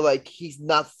just feel like he's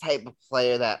not the type of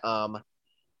player that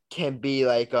can be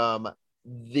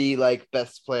the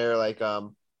best player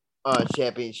on a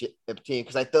championship team,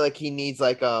 because I feel like he needs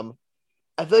I feel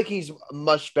like he's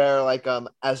much better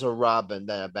as a Robin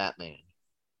than a Batman.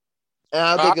 And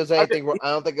I don't think there's anything.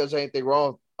 I don't think there's anything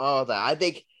wrong with all that.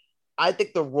 I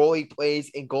think the role he plays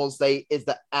in Golden State is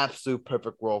the absolute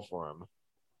perfect role for him.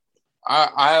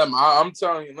 I'm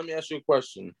telling you. Let me ask you a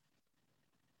question.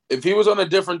 If he was on a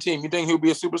different team, you think he would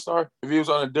be a superstar? If he was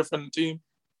on a different team,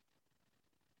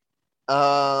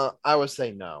 I would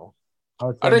say no.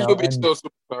 I think he'll be still a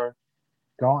superstar.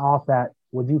 Going off that,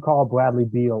 would you call Bradley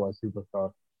Beal a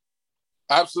superstar?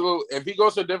 Absolutely. If he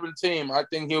goes to a different team, I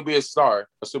think he'll be a superstar.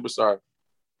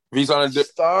 If he's on a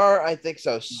star, I think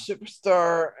so.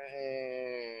 Superstar.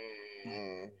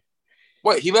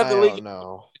 What, he left the league?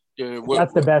 No.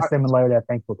 That's the best similarity, I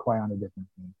think, for Klay on a different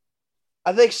team.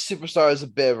 I think superstar is a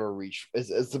bit of a reach.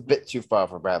 It's a bit too far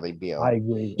for Bradley Beal. I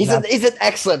agree. He's an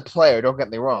excellent player. Don't get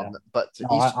me wrong, but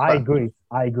I agree.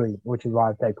 I agree. Which is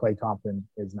why I say Klay Thompson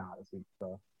is not a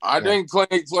superstar. I think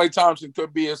Klay Thompson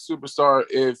could be a superstar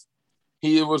if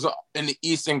he was in the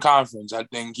Eastern Conference. I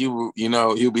think he'll be a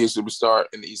superstar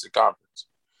in the Eastern Conference,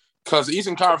 because the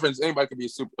Eastern Conference, anybody could be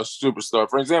a superstar.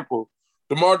 For example,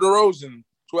 DeMar DeRozan,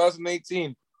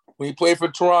 2018, when he played for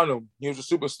Toronto, he was a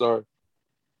superstar.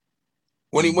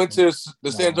 When he went to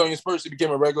the San Antonio Spurs, he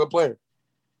became a regular player.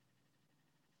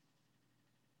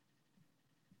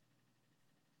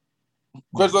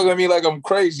 Chris look at me like I'm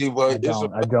crazy, but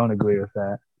I don't agree with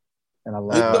that. and I No,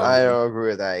 love I him. don't agree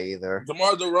with that either.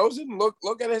 DeMar DeRozan,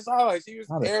 look at his highlights. He was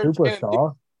Not a Air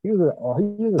superstar. He was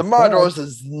a DeMar stud. DeRozan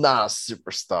is not a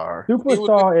superstar.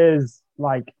 Superstar is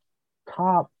like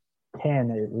top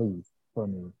 10 at least for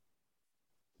me.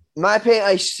 In my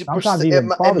opinion, Sometimes even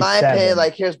probably opinion, 7.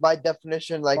 like here's my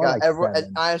definition. Like, Probably like everyone,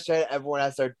 7. I understand everyone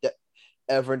has their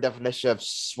everyone definition of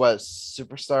what a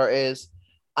superstar is.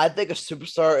 I think a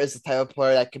superstar is the type of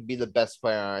player that could be the best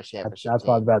player on a championship That's team.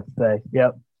 what I was about to say.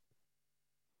 Yep.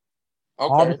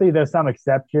 Okay. Obviously, there's some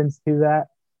exceptions to that.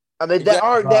 I mean, there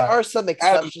are some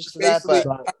exceptions to that, but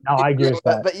No, I agree with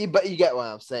that. but you get what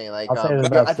I'm saying. Like, I'll say there's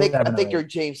about I 7 or think 8. your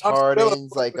James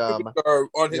Harden's like are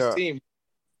on his team.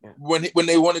 Yeah. When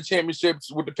they won the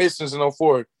championships with the Pistons in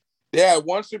 04, they had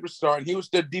one superstar, and he was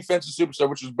their defensive superstar,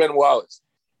 which was Ben Wallace.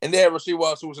 And they had Rasheed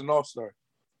Wallace, who was an all-star.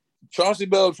 Chauncey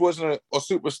Billups wasn't a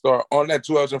superstar on that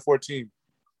 2014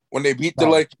 when they beat the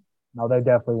Lakers. No, they're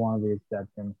definitely one of the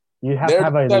exceptions. You have to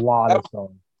have a lot of stars.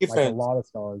 Like a lot of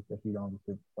stars if you don't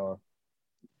have a superstar.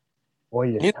 Or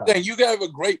You can have a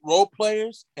great role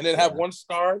players and then have one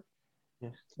star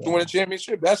to win a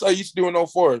championship. That's how you used to do in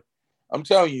 04. I'm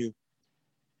telling you.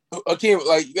 A team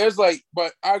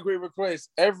but I agree with Chris.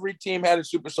 Every team had a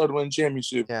superstar to win a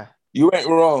championship. Yeah. You ain't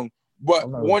wrong. But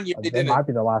one year they didn't. Might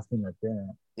be the last team that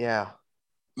didn't. Yeah.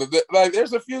 Like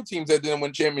there's a few teams that didn't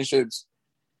win championships.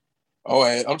 Oh,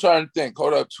 wait, I'm trying to think.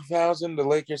 Hold up. 2000, the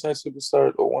Lakers had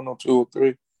superstars. 01, 02,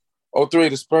 03. 03,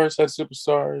 the Spurs had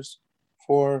superstars.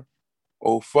 4,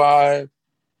 05.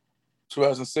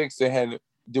 2006, they had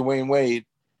Dwayne Wade,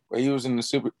 where he was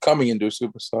coming into a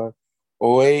superstar.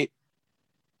 08,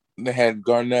 they had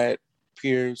Garnett,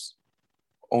 Pierce.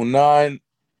 09,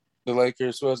 the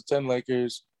Lakers. 2010,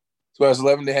 Lakers.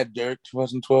 2011, they had Dirk.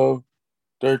 2012,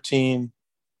 13,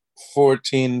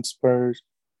 14, Spurs.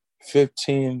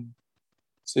 15,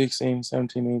 16,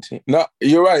 17, 18. No,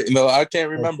 you're right. No, I can't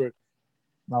remember.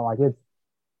 No, like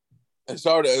it's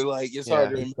hard to hard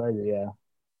to remember. Crazy, yeah.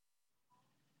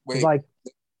 Wait, it's like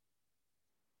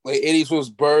 80s was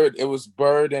Bird. It was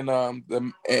Bird and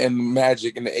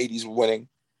Magic in the 80s winning.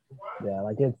 Yeah,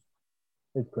 like it's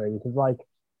crazy. It's like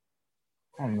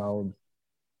I don't know.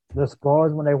 The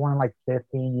Spurs when they won like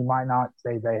 15, you might not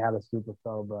say they had a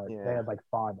superstar, but they had like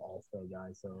 5 All-Star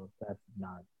guys, so that's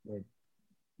not it.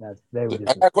 They were just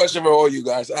I got a question for all you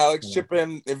guys. Alex, chip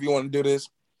in if you want to do this.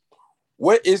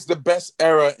 What is the best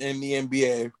era in the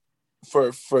NBA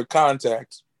for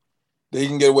contact that you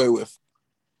can get away with?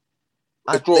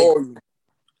 I'm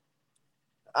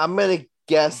gonna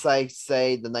guess. I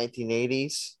say the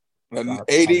 1980s. The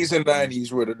 80s and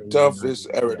 90s were the toughest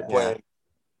era to play.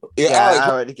 Yeah, Alex,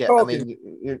 I would get. I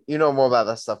mean, you know more about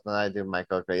that stuff than I do,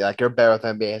 Michael. Like you're better with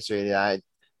NBA history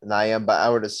than I am, but I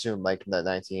would assume like in the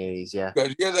 1980s. Yeah. Because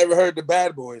you guys ever heard the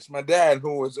Bad Boys? My dad,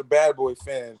 who was a Bad Boy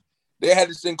fan, they had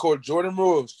this thing called Jordan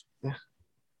Rules. Yeah.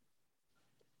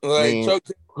 Like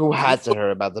who hasn't heard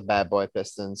about the Bad Boy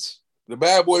Pistons? The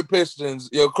Bad Boy Pistons.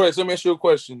 Yo, Chris, let me ask you a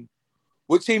question.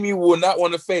 What team you would not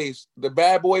want to face? The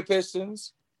Bad Boy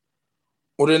Pistons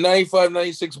or the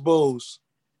 95-96 Bulls?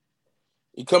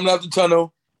 You're coming out the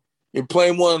tunnel. You're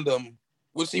playing one of them.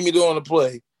 What team you don't want to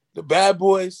play? The Bad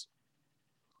Boys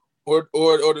or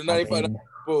the 95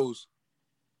 Bulls?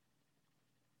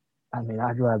 I mean,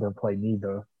 I'd rather play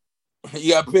neither.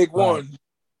 You got to pick one.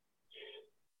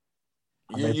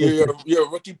 You're a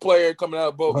rookie player coming out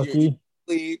of both. I'd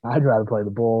rather play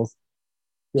the Bulls.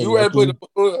 You rather play the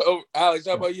Bulls? Alex,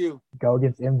 how about you? Go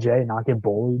against MJ, not get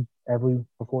bullied for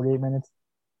 48 minutes.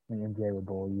 I mean, MJ would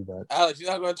bully you, but Alex, you're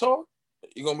not going to talk?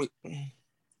 You're going to be...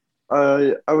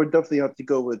 I would definitely have to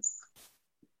go with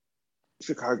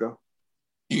Chicago.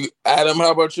 Adam,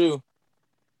 how about you?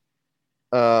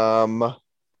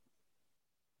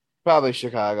 Probably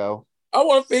Chicago. I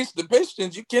want to face the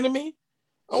Pistons. You kidding me?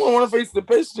 I don't want to face the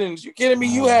Pistons. You kidding me?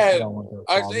 You had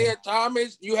Isaiah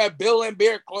Thomas. You had Bill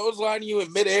Lambert clotheslining you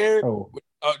in midair.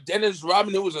 Dennis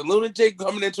Rodman, who was a lunatic,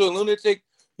 coming into a lunatic.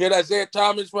 You had Isaiah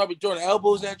Thomas probably throwing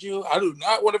elbows at you. I do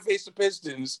not want to face the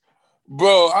Pistons.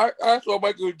 Bro, I saw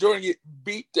Michael Jordan get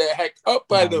beat the heck up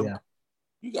by them. Yeah.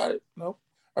 You got it? No?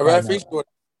 All right,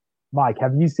 Mike,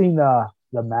 have you seen the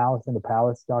Malice in the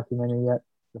Palace documentary yet?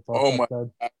 Oh, my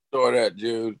God. I saw that,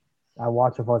 dude. I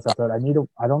watched the first episode.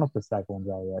 I don't know if the second one's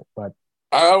out yet, but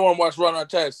I don't want to watch Ron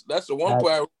Artest. That's the one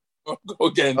player I go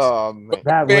against. Oh, man.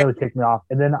 That really kicked me off.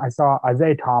 And then I saw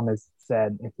Isaiah Thomas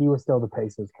said if he was still the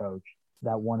Pacers coach,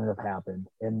 that wouldn't have happened.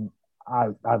 And I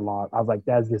lost. I was like,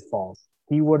 that's just false.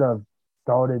 He would have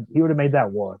made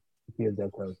that work if he was their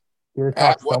coach. He would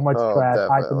have talked so much trash,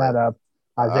 hyping that up.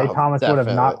 Isaiah Thomas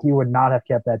would not have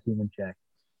kept that team in check.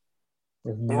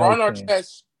 Ron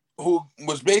Artest, who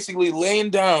was basically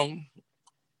laying down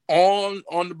on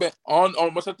the on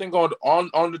what's that thing called on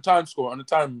the time score on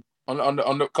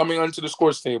the coming onto the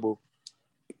scores table,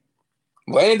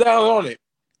 laying down on it.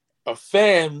 A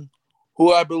fan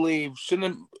who I believe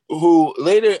who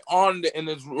later on in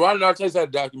this Ron Artest had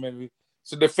a documentary,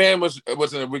 so the fan was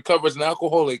recovered as an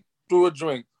alcoholic through a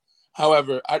drink.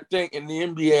 However, I think in the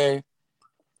NBA,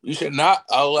 you should not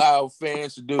allow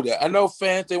fans to do that. I know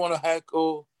fans, they want to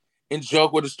heckle and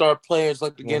joke with the star players,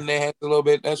 like to get in their heads a little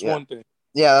bit. That's one thing.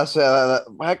 Yeah, that's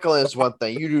heckling is one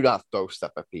thing. You do not throw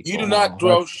stuff at people. You do not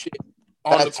throw shit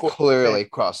on the court. That's clearly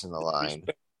crossing the line.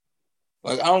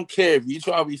 Like, I don't care if you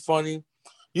try to be funny.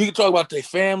 You can talk about their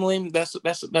family.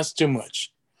 That's too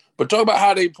much. But talk about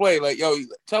how they play. Like, yo,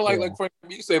 tell like for example,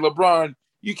 you say LeBron,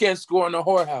 you can't score in a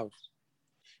whorehouse.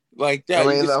 Like that.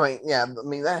 I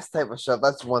mean, that type of stuff.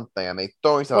 That's one thing. I mean,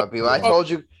 throwing stuff at people. I told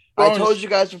you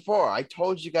guys before. I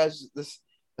told you guys this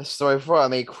story before. I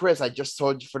mean, Chris, I just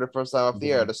told you for the first time off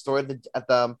the air the story at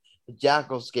the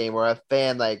Jackals game where a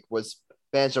fan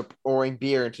fans are pouring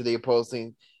beer into the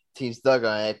opposing team's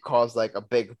dugout and it caused like a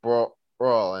big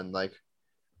brawl and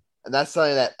that's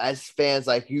something that as fans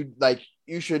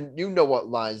you should know what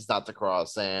lines not to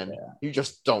cross and you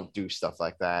just don't do stuff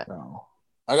like that. No.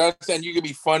 I understand you can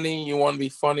be funny. You want to be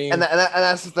funny, and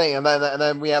that's the thing. And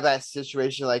then we have that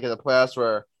situation like in the playoffs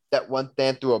where that one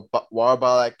fan threw a water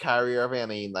bottle at Kyrie Irving. I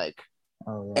mean,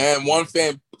 and one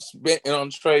fan spit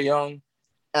on Trae Young.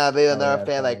 Another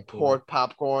fan poured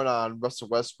popcorn on Russell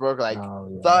Westbrook.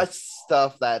 That's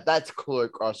stuff that's clearly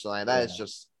cross the line. That is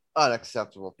just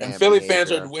unacceptable. And Philly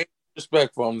fans are way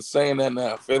disrespectful. I'm saying that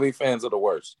now. Philly fans are the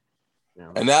worst.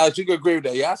 Yeah. And now that you can agree with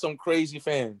that, y'all some crazy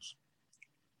fans.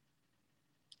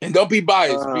 And don't be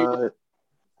biased. You're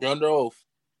under oath.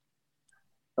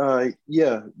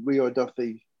 Yeah, we are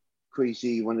definitely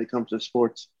crazy when it comes to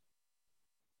sports.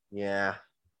 Yeah.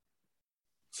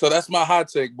 So that's my hot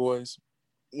take, boys.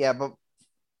 Yeah, but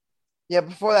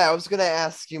before that, I was gonna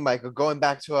ask you, Michael, going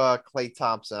back to Klay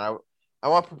Thompson. I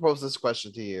want to propose this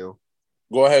question to you.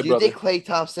 Go ahead, brother. Do you think Klay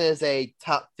Thompson is a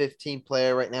top 15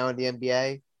 player right now in the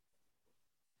NBA?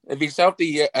 If he's healthy,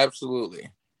 yeah, absolutely.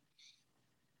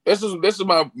 This is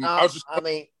my.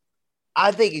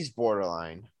 I think he's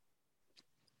borderline.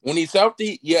 When he's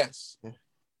healthy, yes.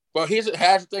 But here's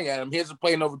the thing, Adam. He hasn't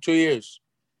played in over 2 years.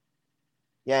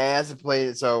 Yeah, he hasn't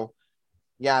played. So,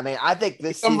 yeah, I mean, I think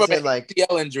this season,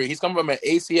 ACL injury. He's coming from an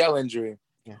ACL injury.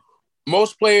 Yeah.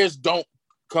 Most players don't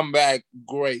come back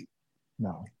great.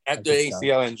 No. After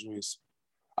ACL injuries.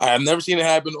 I have never seen it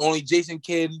happen. Only Jason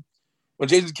Kidd. When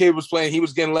Jason Kidd was playing, he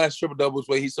was getting less triple doubles,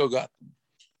 but he still got them.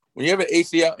 When you have an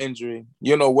ACL injury,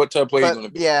 you know what type of player you're going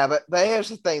to be. Yeah, but here's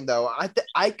the thing, though.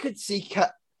 I could see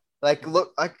I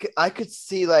could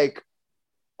see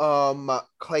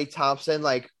Klay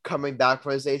Thompson coming back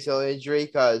from his ACL injury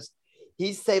because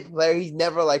he's the type of player he's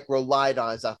never relied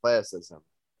on his athleticism.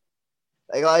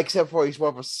 Except for he's more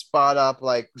of a spot up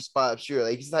shooter.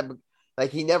 He's the type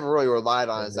of, he never really relied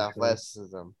on his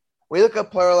athleticism. We look at a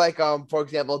player for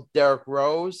example, Derrick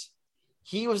Rose.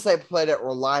 He was the type of player that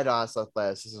relied on his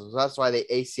athleticism. That's why the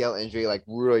ACL injury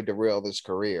really derailed his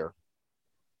career.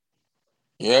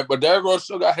 Yeah, but Derrick Rose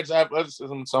still got his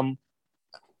athleticism.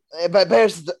 But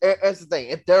here's the thing: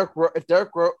 if Derrick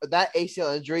Rose, that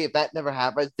ACL injury, if that never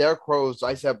happens, Derrick Rose,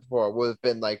 I said before, would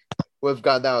have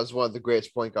gone down as one of the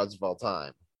greatest point guards of all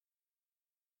time.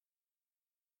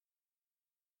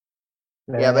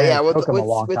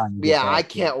 I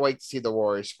can't wait to see the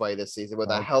Warriors play this season with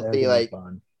a healthy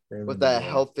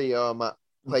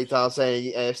Klay Thompson, and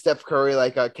if Steph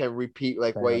Curry can repeat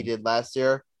what he did last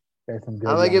year. I'm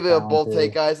gonna give it a bold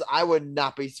take, guys. I would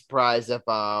not be surprised if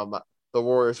the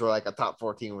Warriors were a top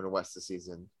 14 in the West this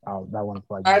season. Oh, that one's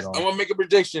I'm gonna make a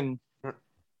prediction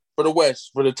for the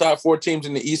West, for the top 4 teams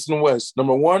in the East and West.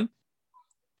 Number 1,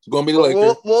 it's gonna be the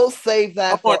Lakers. We'll save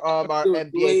that for our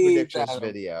NBA predictions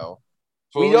video.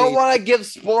 Please. We don't want to give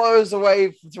spoilers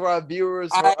away to our viewers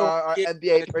for our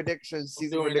NBA predictions,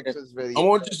 season predictions video. I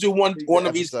want to just do one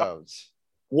of these.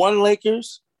 1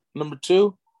 Lakers, number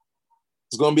 2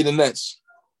 is going to be the Nets.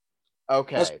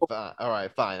 Okay, fine. All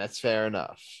right, fine. That's fair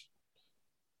enough.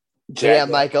 Yeah,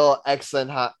 Michael,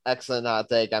 excellent hot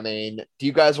take. I mean, do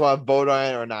you guys want to vote on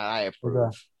it or not? I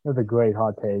approve. It was a great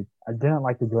hot take. I didn't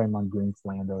like the Draymond Green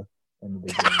slander in the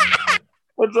beginning.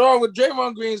 What's wrong with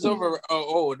Draymond Green's over?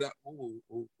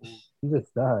 He's a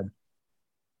stud.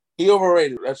 He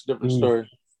overrated. That's a different story.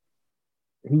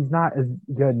 He's not as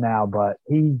good now, but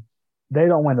they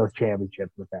don't win those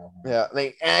championships without him. Yeah, I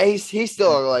mean, he's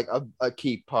still a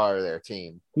key part of their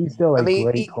team. He's still a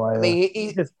great player. I mean,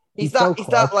 he's not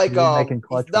making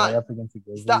clutch layups against the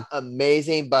Grizzlies. He's not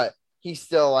amazing, but he's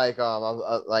still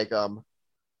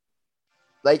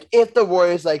like if the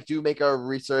Warriors like do make a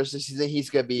resurgence this season, he's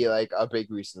gonna be like a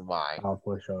big reason why. Oh,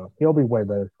 for sure. He'll be way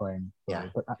better playing. Yeah.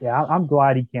 But yeah, I'm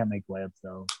glad he can't make layups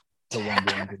though. To win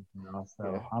games,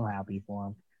 so Yeah. I'm happy for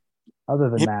him. Other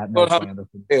than He that, no don't have slander.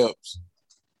 layups.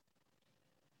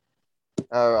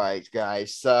 All right,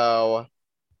 guys. So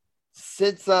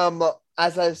since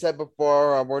as I said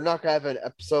before, we're not gonna have an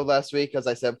episode last week, as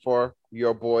I said before,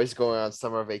 your boys going on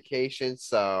summer vacation.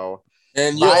 So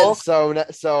And you're all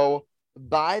so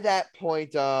by that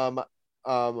point, our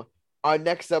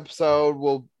next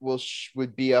episode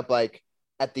would be up like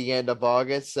at the end of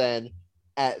August, and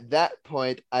at that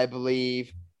point, I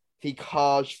believe the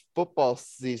college football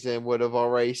season would have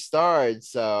already started.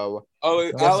 So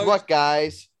guess Alex, what,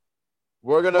 guys?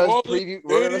 We're gonna College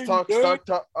We're gonna game day. start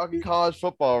talking college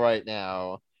football right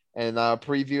now, and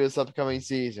preview this upcoming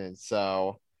season.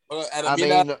 So, Adam, I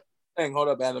mean, hold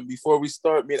up, Adam. Before we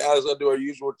start, me and Alex will do our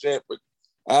usual chant. But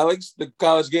Alex, the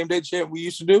college game day chant we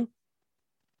used to do.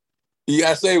 You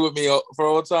gotta say it with me for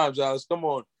all times, Alex. Come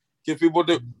on, give people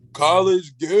the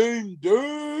college game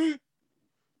day.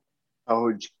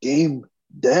 College game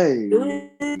day.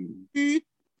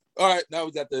 All right, now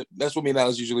we got that's what me and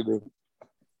Alex usually do.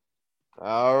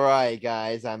 all right,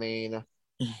 guys. I mean,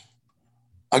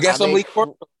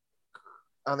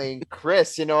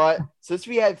 Chris, you know what? Since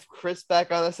we have Chris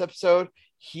back on this episode,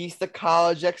 he's the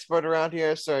college expert around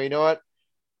here. So you know what,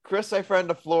 Chris, my friend,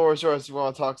 the floor is yours. If you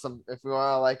want to talk if we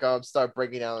want to start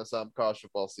breaking down some college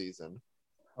football season.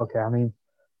 Okay, I mean,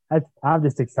 I'm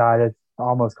just excited. It's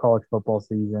almost college football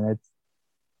season.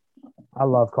 I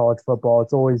love college football.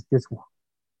 It's always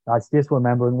I just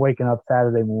remember waking up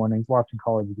Saturday mornings, watching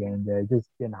college game day, just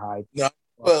getting hyped. Yeah,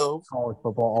 well, college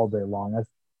football all day long. That's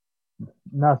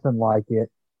nothing like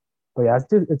it. But yeah,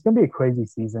 it's gonna be a crazy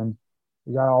season.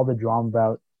 We got all the drama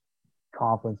about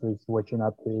conferences switching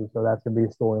up too, so that's gonna be a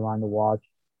storyline to watch.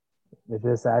 If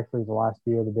this actually is the last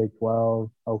year of the Big 12,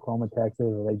 Oklahoma, Texas,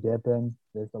 are they dipping?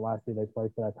 This is the last year they play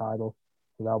for that title,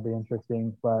 so that'll be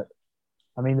interesting. But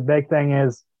I mean, the big thing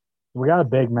is we got a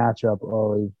big matchup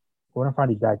early. We're gonna find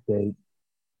the exact date,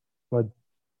 but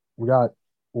we got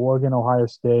Oregon, Ohio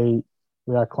State,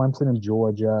 we got Clemson and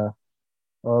Georgia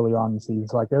early on in the season.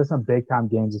 So there's some big time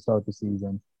games to start the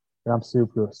season that I'm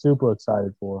super, super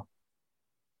excited for.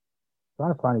 I'm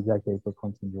trying to find the exact date for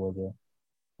Clemson, Georgia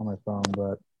on my phone,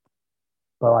 but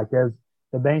there's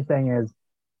the main thing is,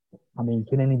 I mean,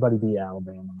 can anybody beat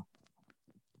Alabama?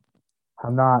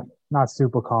 I'm not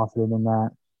super confident in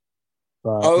that,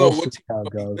 but we'll see how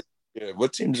it goes. Yeah,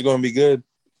 what team's going to be good?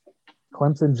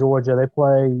 Clemson, Georgia, they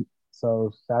play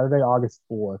Saturday, August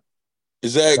 4th.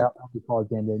 Is that college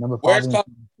game day? Number 5. Where's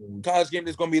college game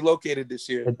is going to be located this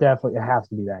year? It has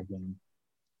to be that game.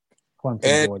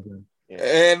 Clemson, Georgia.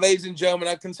 And ladies and gentlemen,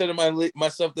 I consider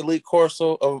myself the lead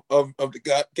Corso of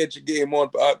the Get Your Game On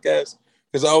podcast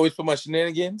because I always put my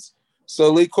shenanigans.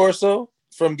 So Lee Corso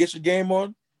from Get Your Game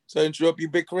On. So I interrupt you,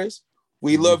 Big Chris.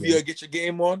 We love you. Get Your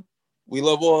Game On. We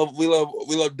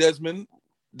love Desmond.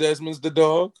 Desmond's the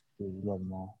dog. We love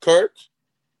them all. Kirk.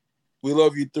 We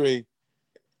love you 3.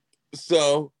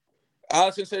 So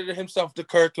Alex considered himself the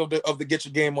Kirk of the Get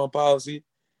Your Game On policy.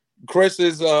 Chris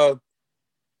is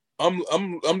I'm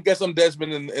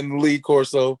Desmond and the lead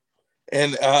Corso,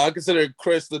 and I consider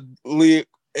Chris the lead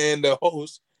and the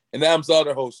host, and Adam's the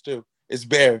other host too. It's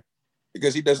Bear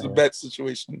because he does the bet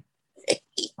situation.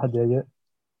 I dig it.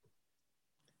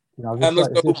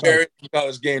 Let's go Bear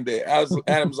college game day.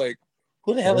 Adam's like,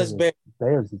 who the hell is Bear?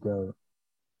 Bear's the go.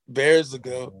 Bear's the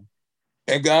go.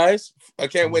 And guys, I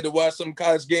can't wait to watch some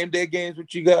college game day games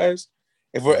with you guys.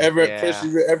 If we're ever Chris,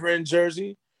 if you're ever in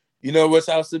Jersey, you know what's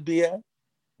house to be at.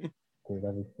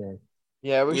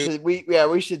 Yeah,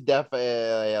 we should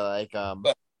definitely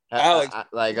Alex,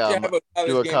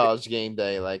 do a college game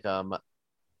day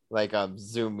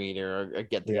Zoom meeting or a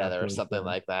get together or something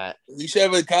like that. We should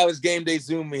have a college game day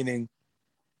Zoom meeting.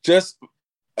 Just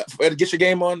get your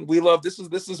game on. We love this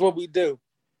is what we do.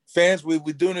 Fans, we're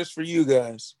doing this for you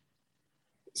guys.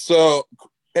 So,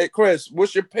 hey Chris,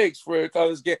 what's your picks for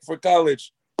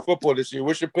college football this year?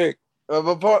 What's your pick?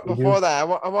 Before that,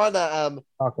 I want to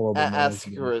ask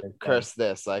Chris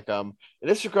this, in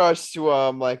this regards to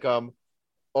all a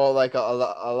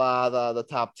lot of the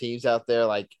top teams out there,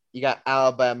 like you got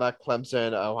Alabama,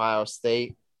 Clemson, Ohio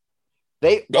State.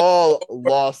 They all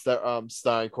lost their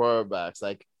starting quarterbacks.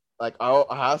 Like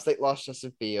Ohio State lost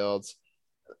Justin Fields,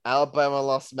 Alabama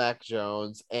lost Mac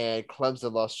Jones, and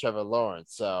Clemson lost Trevor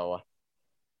Lawrence. So.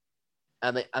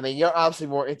 I mean, you're obviously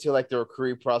more into the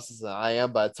recruiting process than I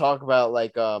am, but talk about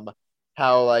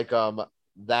how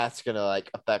that's gonna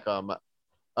affect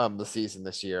the season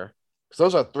this year, because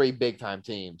those are 3 big time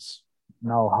teams.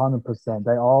 No, 100%.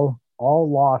 They all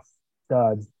lost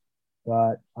studs,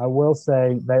 but I will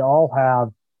say they all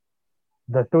have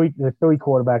the three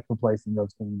quarterbacks replacing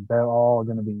those teams. They're all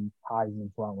going to be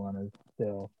Heisman front runners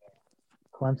still.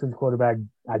 Clemson's quarterback,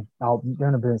 I'm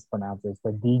going to mispronounce this,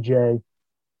 but DJ,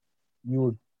 you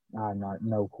would, I'm not,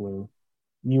 no clue.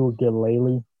 You would get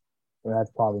Laley. Well,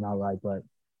 that's probably not right, but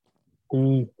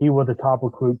he was a top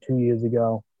recruit 2 years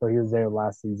ago, so he was there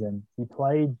last season. He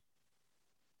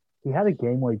had a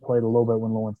game where he played a little bit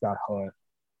when Lawrence got hurt.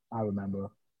 I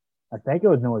remember. I think it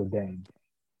was Notre Dame.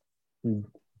 He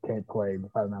can't play,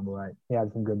 if I remember right. He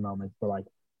had some good moments, but like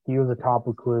he was a top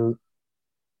recruit.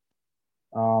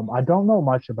 I don't know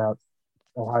much about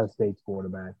Ohio State's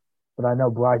quarterback, but I know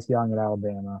Bryce Young at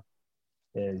Alabama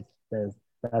is there's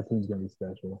that team's gonna be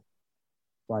special.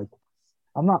 Like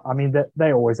I'm not. I mean,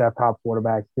 they always have top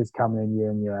quarterbacks just coming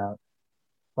in year out,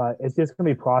 but it's just gonna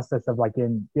be a process of like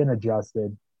getting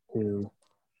adjusted to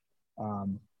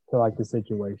um like the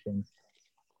situations.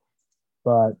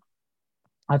 But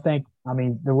I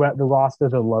mean, the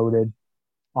rosters are loaded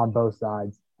on both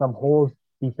sides. Some holes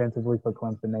defensively for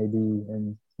Clemson, maybe,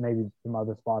 and maybe some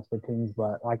other spots for teams.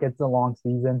 But like, it's a long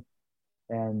season,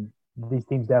 and these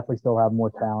teams definitely still have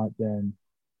more talent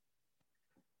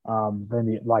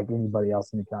like anybody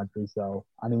else in the country. So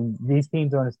I mean, these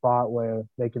teams are in a spot where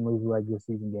they can lose a regular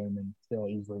season game and still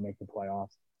easily make the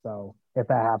playoffs. So if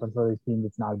that happens for these teams,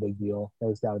 it's not a big deal. They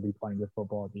just got to be playing good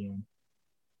football at the end.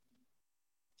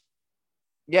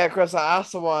 Yeah, Chris, I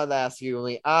also wanted to ask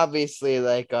you, obviously,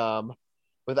 like,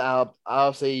 without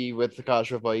obviously with the college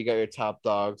football, you got your top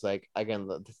dogs, like again,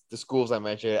 the schools I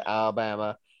mentioned,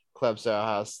 Alabama, Clemson,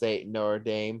 Ohio State, Notre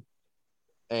Dame.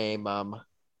 And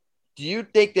do you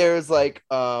think there's like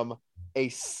a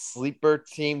sleeper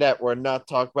team that we're not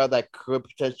talking about that could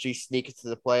potentially sneak into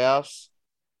the playoffs?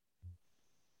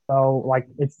 So like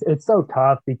it's so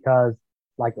tough because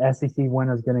like SEC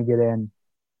winners going to get in.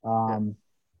 Yeah.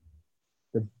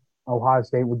 The Ohio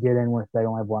State would get in if they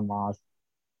only have one loss.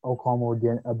 Oklahoma would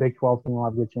get a Big 12 team will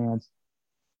have a good chance.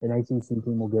 An ACC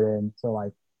team will get in. So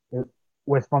like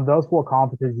with from those four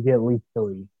conferences, you get at least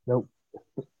three.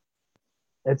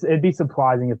 It'd be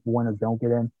surprising if the winners don't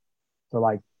get in.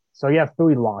 So you have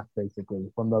three locks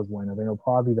basically from those winners, and it'll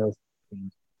probably be those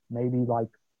teams. Maybe like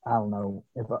I don't know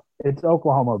if it's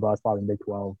Oklahoma or bust probably in Big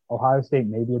 12. Ohio State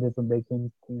maybe a different Big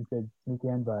Ten team could sneak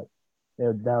in, but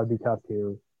that would be tough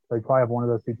too. So you probably have one of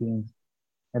those two teams,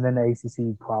 and then the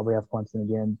ACC probably have Clemson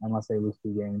again unless they lose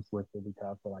two games, which would be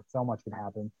tough. But like so much could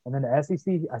happen. And then the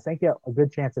SEC, I think you have a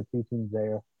good chance of two teams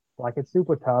there. Like it's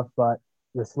super tough, but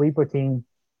the sleeper team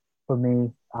for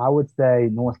me, I would say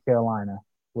North Carolina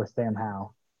with Sam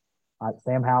Howell.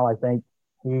 Sam Howell, I think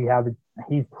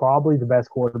he's probably the best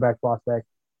quarterback prospect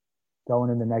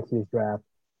going into next year's draft.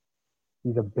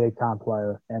 He's a big time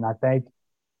player, and I think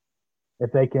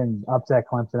if they can upset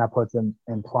Clemson, that puts them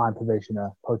in prime position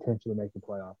to potentially make the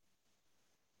playoffs.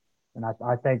 And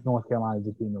I think North Carolina is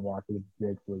a team to watch. It's a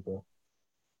big sleeper.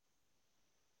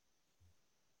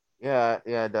 Yeah,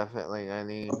 definitely. I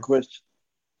mean, Chris,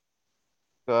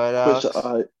 go ahead, Chris,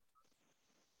 Alex.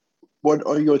 what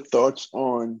are your thoughts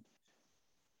on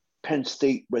Penn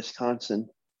State, Wisconsin?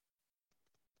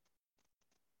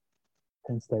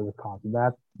 Penn State, Wisconsin.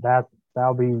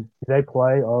 That'll be. Do they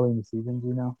play early in the season? Do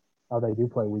you know? Oh, they do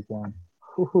play week one.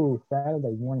 Ooh,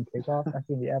 Saturday morning kickoff. That's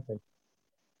gonna be epic.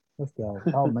 Let's go.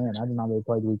 Oh man, I did not know they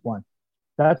played week one.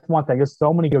 That's one thing. There's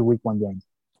so many good week one games.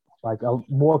 Like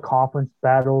more conference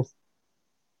battles.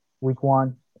 Week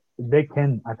one. Big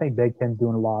Ten. I think Big Ten's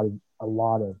doing a lot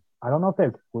of. I don't know if they're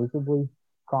exclusively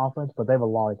conference, but they have a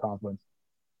lot of conference.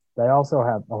 They also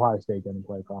have Ohio State doesn't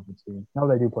play conference team. No,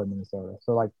 they do play Minnesota.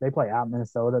 So like they play at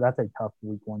Minnesota. That's a tough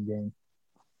week one game.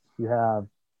 You have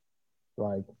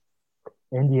like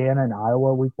Indiana and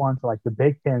Iowa week one. So like the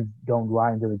Big Ten going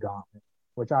right into the gauntlet,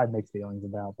 which I have mixed feelings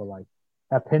about. But like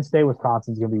that Penn State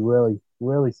Wisconsin's gonna be really,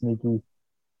 really sneaky.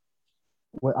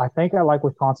 I think I like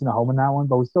Wisconsin at home in that one,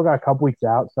 but we still got a couple weeks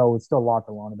out, so it's still a lot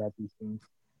to learn about these teams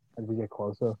as we get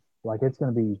closer. Like it's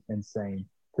gonna be insane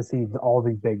to see all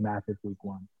these big matches week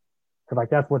one. Because like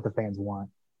that's what the fans want.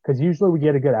 Because usually we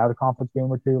get a good out of conference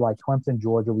game or two, like Clemson,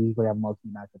 Georgia. We usually have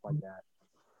mostly matchup like that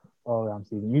all around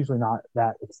season. Usually not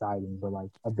that exciting, but like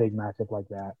a big matchup like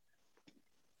that.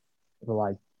 But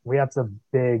like we have some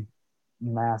big,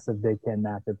 massive Big Ten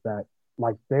matchups that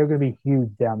like they're gonna be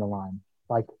huge down the line.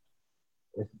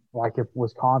 If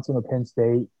Wisconsin or Penn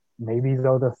State, maybe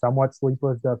though they're somewhat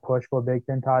sleepers to push for a Big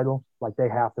Ten title, like they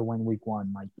have to win week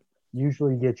one. Like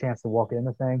usually you get a chance to walk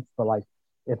into things, but like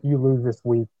if you lose this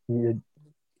week, you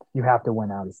have to win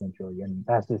out essentially, and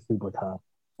that's just super tough.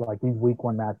 Like these week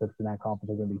one matchups in that conference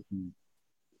are going to be huge.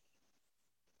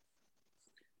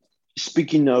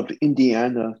 speaking of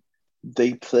Indiana,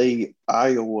 they play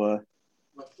Iowa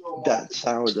that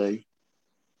Saturday.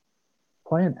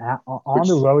 Playing on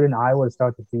the road in Iowa to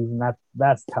start the season,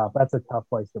 that's tough. That's a tough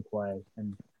place to play,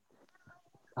 and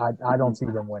I don't see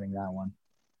them winning that one.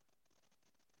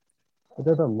 But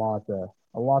there's a lot to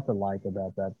like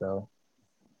about that, though.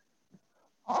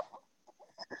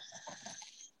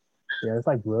 Yeah, it's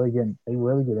like they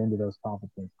really get into those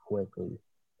competitions quickly.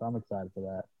 So I'm excited for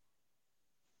that.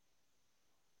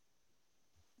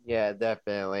 Yeah,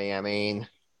 definitely. I mean,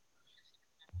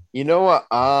 you know what?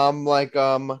 I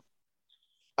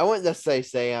wouldn't necessarily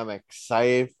say I'm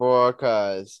excited for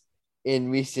because in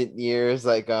recent years,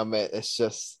 it's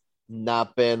just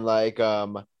not been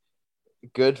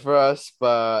good for us.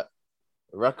 But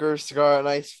Rutgers got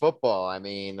nice football. I'm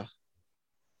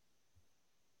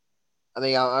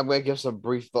gonna give some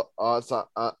brief thoughts.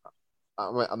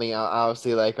 Obviously,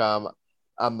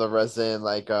 I'm the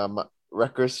resident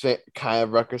Rutgers fan, kind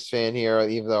of Rutgers fan here,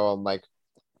 even though I'm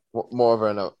more of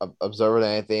an observer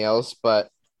than anything else. But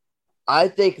I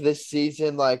think this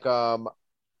season, I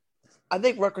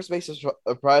think Rutgers makes a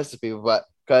surprise to people, but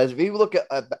because if you look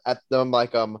at them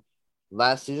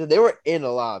last season, they were in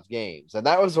a lot of games, and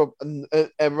that was and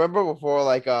remember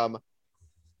before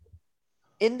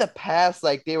in the past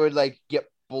they would get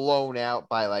blown out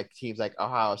by teams like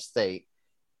Ohio State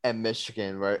and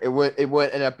Michigan, where it would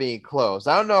end up being close.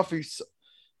 I don't know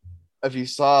if you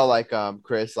saw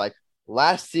Chris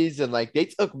last season they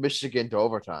took Michigan to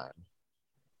overtime.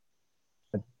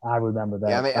 I remember that.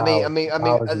 Yeah,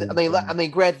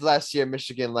 granted, last year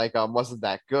Michigan wasn't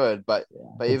that good, but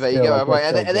you get my point.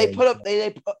 And they put up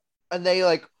they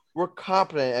were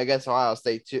competent against Ohio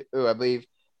State too. I believe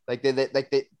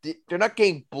they're not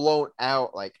getting blown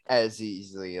out as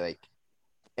easily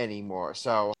anymore.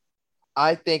 So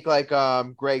I think Greg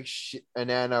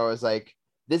Schiano is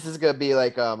this is gonna be I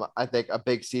think a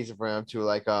big season for him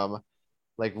to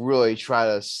really try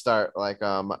to start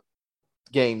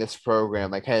getting this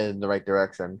program headed in the right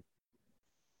direction.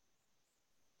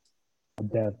 I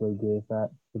definitely agree with that.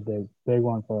 The big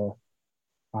one for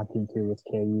my team too was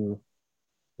KU,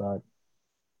 but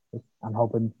I'm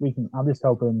just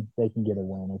hoping they can get a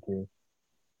win or two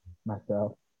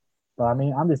myself. But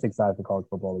I'm just excited for college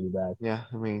football to be back. Yeah,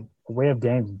 we have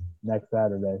games next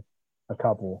Saturday, a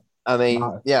couple.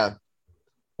 Yeah.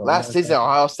 So last season,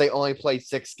 Ohio State only played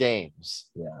 6 games.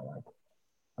 Yeah,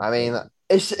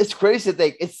 it's crazy to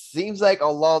think. It seems like a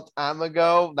long time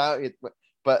ago now,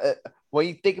 but when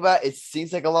you think about it, it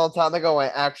seems like a long time ago when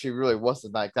it actually really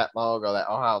wasn't that long ago that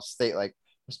Ohio State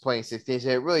was playing 16. So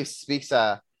it really speaks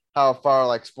to how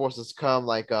far sports has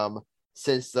come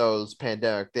since those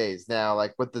pandemic days. Now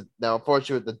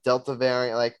unfortunately with the Delta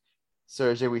variant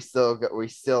surge, we still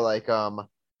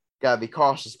gotta be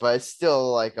cautious, but it's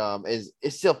still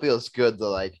it still feels good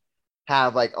to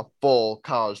have a full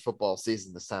college football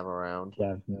season this time around.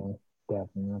 Definitely.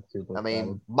 I'm super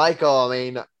excited. Michael,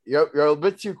 you're a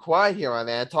bit too quiet here, my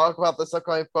man. Talk about this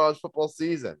upcoming college football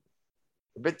season.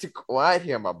 A bit too quiet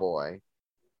here, my boy.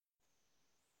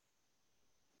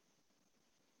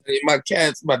 My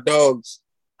cats, my dogs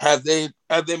have they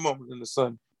moment in the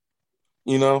sun,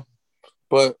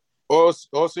 But all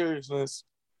seriousness,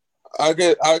 I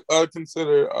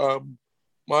consider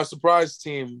my surprise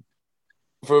team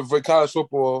for college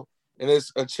football, and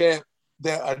it's a chant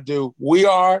that I do. We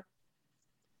are.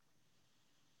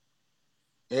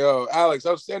 Yo, Alex,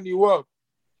 I'm setting you up.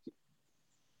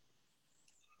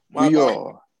 My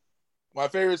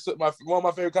favorite, one of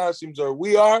my favorite college teams are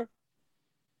We Are.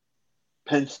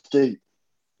 Penn State.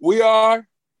 We are.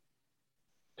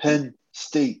 Penn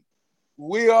State.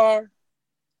 We are.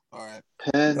 All right.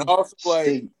 Penn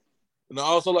State. And I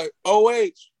also like OH.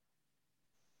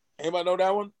 Anybody know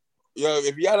that one? Yo,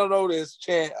 if y'all don't know this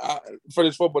chant for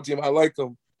this football team, I like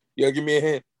them. Yo, give me a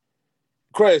hint.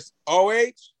 Chris,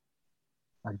 OH?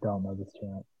 I don't know this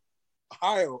chant.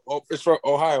 Ohio. Oh, it's from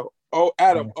Ohio. Oh,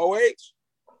 Adam, Yeah. OH?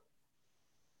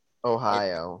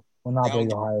 Ohio. We're not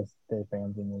big Ohio State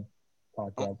fans in this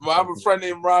podcast. I have a friend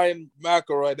named Ryan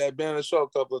McElroy that been on the show a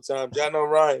couple of times. Y'all know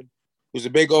Ryan, who's a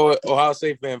big Ohio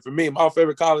State fan. For me, my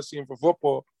favorite college team for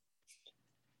football,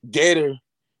 Gator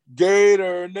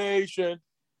Nation.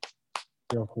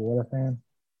 You're a Florida fan?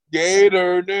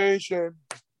 Gator Nation.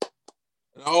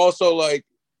 And also,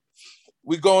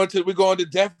 we going to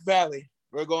Death Valley.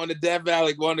 We're going to Death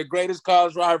Valley, one of the greatest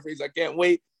college rivalries. I can't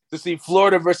wait to see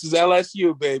Florida versus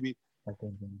LSU, baby. I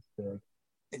think it's big.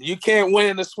 And you can't win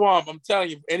in the Swamp. I'm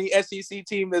telling you, any SEC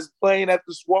team that's playing at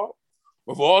the Swamp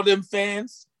with all them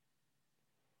fans,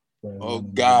 Oh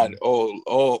God!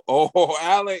 Oh,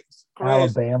 Alex, Chris.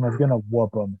 Alabama's gonna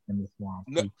whoop them in the swamp.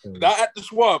 No, not at the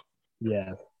swamp.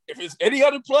 Yes. If it's any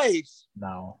other place,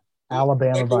 no.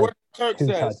 Alabama like by Kirk 2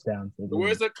 says, touchdowns. the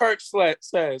words that Kirk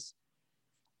says,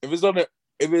 if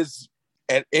it's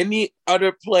at any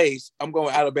other place, I'm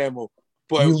going Alabama.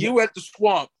 But you at the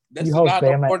swamp. That's you host not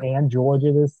Bama and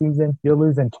Georgia this season. You're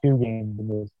losing 2 games in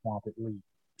the swamp at least.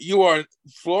 You are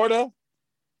Florida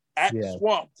at the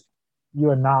swamp.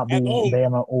 You are not beating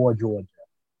Bama or Georgia.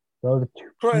 Those are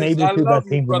Chris, maybe the 2 best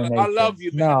teams in the nation. I love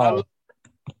you, man. No.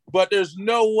 But there's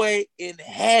no way in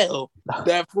hell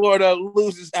that Florida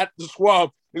loses at the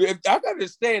swamp. I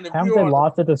understand if haven't they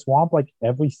lost at the swamp like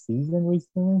every season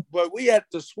recently? But we at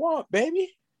the swamp, baby.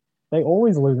 They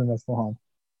always lose in the swamp.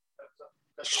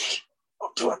 Let's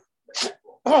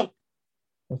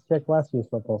check last year's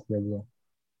football schedule.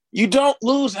 You don't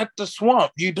lose at the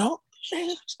swamp. You don't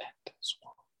lose at the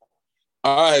swamp.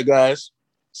 All right, guys.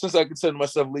 Since I consider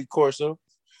myself Lee Corso,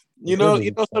 you know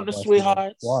something,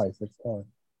 sweethearts. Why? 6 times.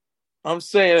 I'm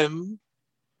saying,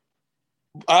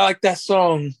 I like that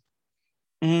song.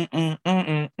 And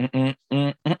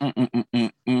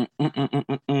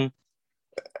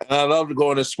I love to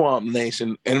go in the Swamp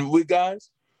Nation. And we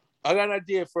guys, I got an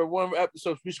idea for one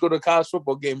episode. We should go to a college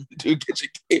football game to get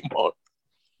your game on.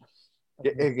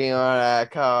 Get your game on a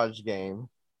college game.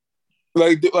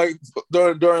 Like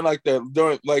during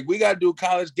we gotta do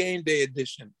college game day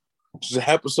edition. Which is an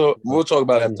episode. We'll talk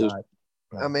about it after.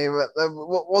 I mean,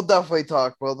 we'll definitely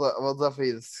talk. We'll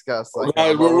definitely discuss what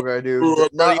we're gonna do,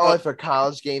 not only for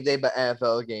college game day, but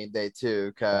NFL game day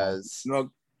too. Because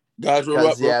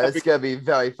it's gonna be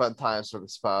very fun times for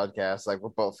this podcast. Like, we're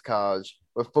both college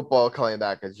with football coming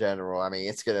back in general. I mean,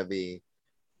 it's gonna be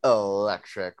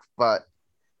electric. But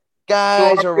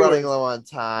guys, we're running low on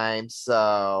time,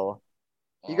 so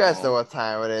you guys know what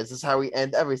time it is. This is how we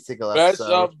end every single episode.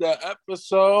 Best of the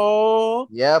episode.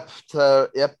 Yep,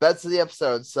 best of the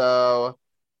episode. So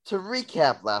to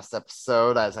recap last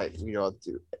episode, as I do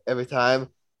every time,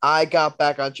 I got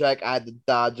back on track. I had the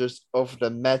Dodgers over the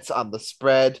Mets on the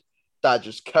spread.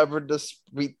 Dodgers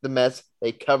beat the Mets.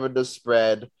 They covered the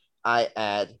spread. I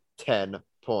add 10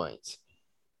 points.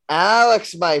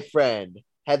 Alex, my friend,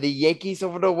 had the Yankees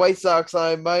over the White Sox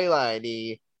on my line.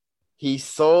 He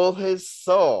sold his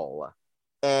soul.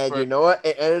 And you know what?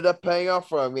 It ended up paying off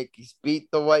for him. Yankees beat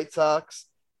the White Sox.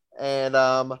 And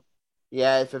he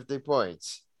had 50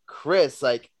 points. Chris,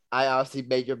 I obviously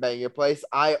made your bang your place.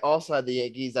 I also had the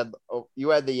Yankees. You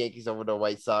had the Yankees over the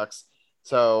White Sox.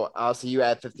 So obviously you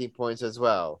had 15 points as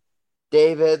well.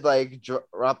 David,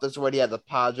 dropped this one. He had the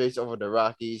Padres over the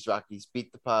Rockies. Rockies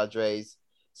beat the Padres.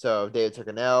 So David took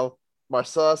an L.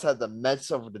 Marcellus had the Mets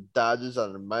over the Dodgers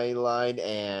on the money line,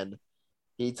 and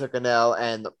he took an L.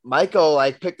 And Michael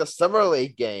picked a summer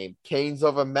league game, Canes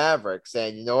over Mavericks,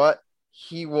 and you know what?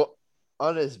 He will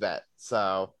on his bet.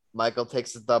 So Michael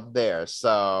takes the dub there.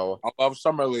 So I love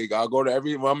summer league. I'll go to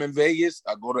when I'm in Vegas.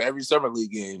 I go to every summer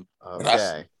league game.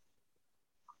 Okay.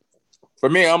 For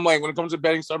me, I'm when it comes to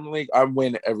betting summer league, I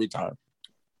win every time.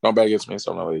 Don't bet against me in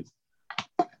summer league.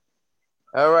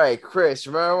 All right, Chris,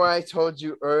 remember when I told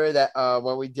you earlier that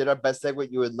when we did our best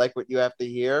segment, you would like what you have to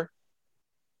hear?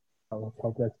 I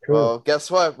hope that's true. Well,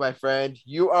 guess what, my friend?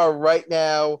 You are right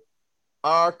now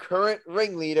our current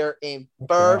ringleader in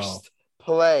first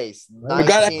place.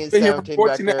 19-17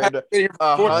 record,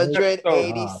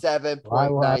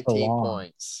 187.19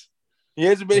 points. He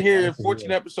hasn't been here in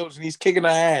 14 episodes, and he's kicking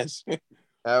our ass.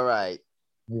 All right.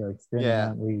 We are extending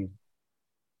that lead.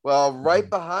 Well, right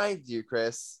behind you,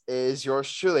 Chris, is yours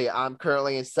truly. I'm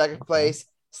currently in second place,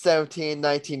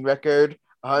 17-19 record,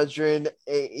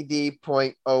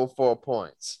 180.04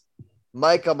 points.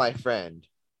 Michael, my friend,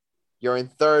 you're in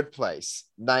third place,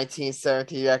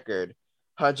 19-17 record,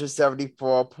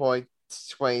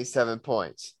 174.27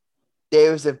 points.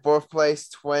 Dave's in fourth place,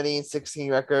 20-16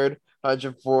 record,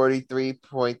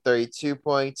 143.32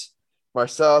 points.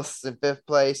 Marcellus in fifth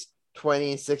place,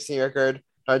 20-16 record,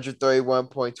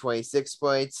 131.26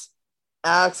 points.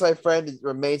 Alex, my friend,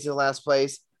 remains in last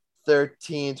place,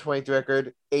 13-23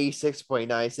 record,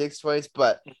 86.96 points.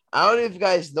 But I don't know if you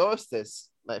guys noticed this,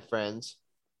 my friends.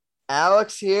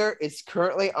 Alex here is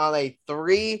currently on a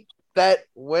 3-bet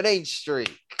winning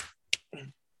streak.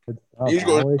 He's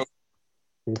going to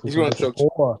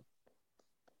choke.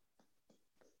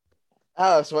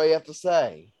 Alex, what do you have to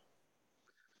say?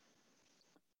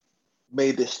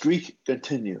 May the streak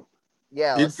continue.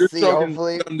 Yeah, let's see.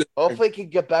 Hopefully he can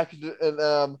get back in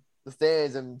the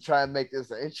stands and try and make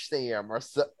this interesting here.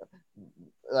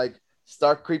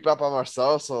 Start creep up on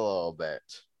Marcellus a little bit.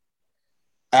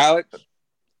 Alex,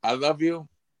 I love you.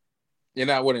 You're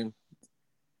not winning.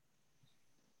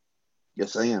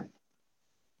 Yes, I am.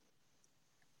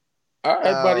 All right,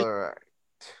 buddy. All right.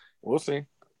 We'll see.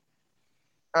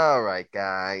 All right,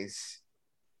 guys.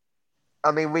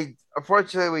 I mean,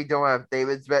 unfortunately we don't have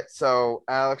David's bet, so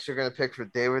Alex, you're gonna pick for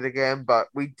David again, but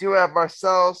we do have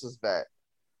Marcellus's bet.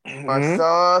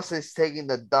 Marcellus is taking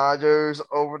the Dodgers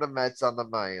over the Mets on the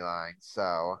money line,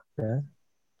 so and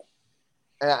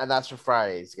that's for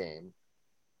Friday's game.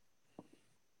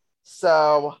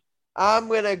 So I'm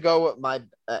gonna go with my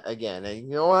again, and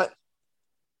you know what?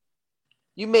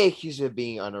 You may accuse me of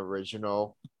being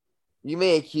unoriginal. You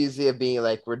may accuse me of being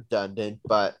like redundant,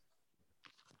 but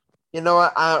you know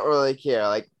what? I don't really care.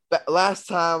 Like last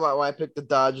time when I picked the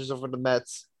Dodgers over the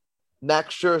Mets,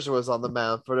 Max Scherzer was on the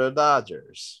mound for the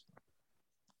Dodgers.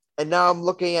 And now I'm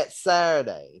looking at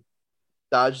Saturday.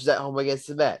 Dodgers at home against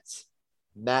the Mets.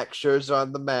 Max Scherzer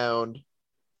on the mound.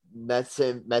 Mets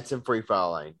in free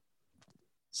falling.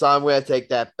 So I'm going to take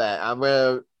that bet. I'm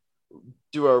going to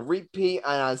do a repeat.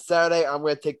 And on Saturday, I'm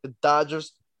going to take the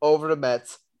Dodgers over the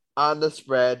Mets on the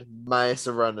spread minus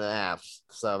a run and a half.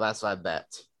 So that's my bet.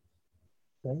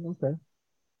 Okay.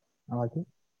 I like it.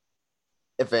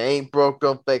 If it ain't broke,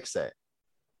 don't fix it.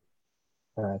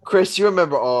 Chris, you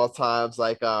remember all times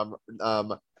like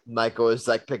Michael was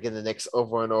like picking the Knicks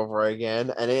over and over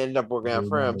again, and it ended up working out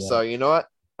for him. Yeah. So you know what?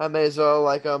 I may as well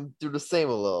like do the same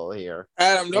a little here.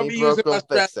 Adam, don't be using my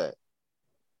fix it.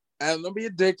 Adam, don't be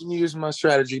a dick and use my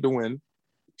strategy to win.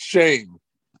 Shame.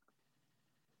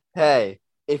 Hey,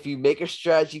 if you make a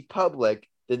strategy public,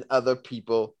 then other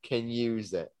people can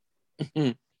use it.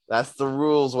 That's the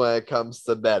rules when it comes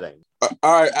to betting.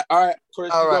 All right,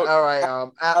 Chris. All right.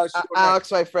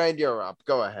 Alex, my friend, you're up.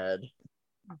 Go ahead.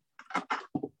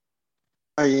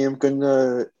 I am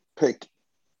gonna pick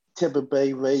Tampa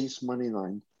Bay Rays money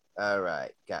line. All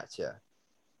right, gotcha.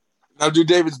 Now do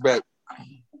David's bet.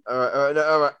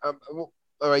 All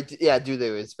right. Yeah, do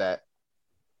David's bet.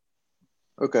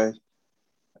 Okay,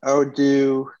 I would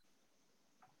do.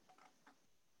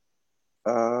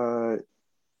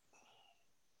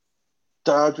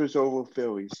 Dodgers over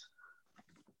Phillies.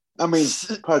 I mean,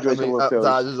 Padres over Phillies.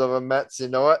 Dodgers over Mets. You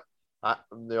know what?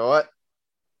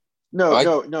 No.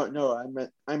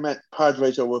 I meant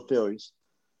Padres over Phillies.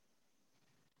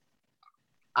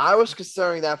 I was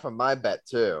considering that for my bet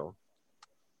too,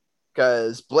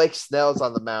 because Blake Snell's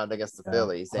on the mound against the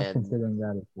Phillies, I'm and considering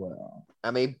that as well.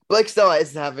 I mean, Blake Snell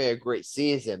isn't having a great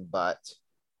season, but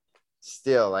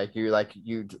still,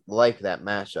 you'd like that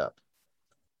matchup.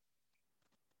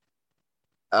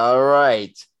 All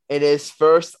right. In his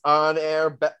first on-air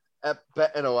bet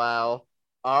in a while,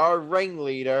 our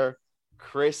ringleader,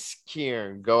 Chris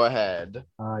Kieran. Go ahead.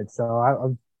 All right, so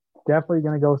I'm definitely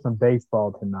going to go with some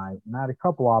baseball tonight. And I had a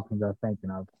couple options I was thinking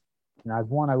of. And I have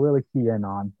one I really key in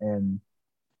on, and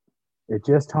it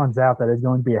just turns out that it's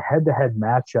going to be a head-to-head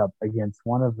matchup against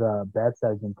one of the bets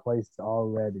that has been placed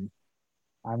already.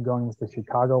 I'm going with the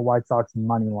Chicago White Sox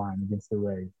money line against the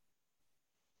Rays.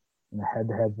 In a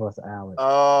head-to-head versus Alex.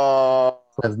 Oh.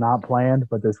 It was not planned,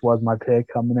 but this was my pick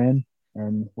coming in,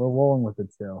 and we're rolling with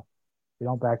it still. We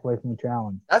don't back away from the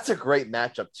challenge. That's a great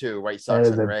matchup, too, White Sox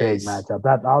and Rays. It is a big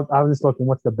matchup. I was just looking,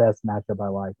 what's the best matchup I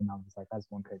like? And I was just like, I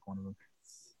just want to pick one of them.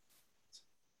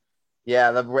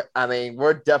 Yeah,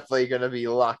 we're definitely going to be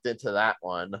locked into that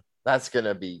one. That's going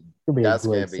to be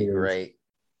great.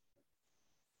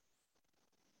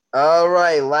 All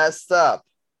right, last up,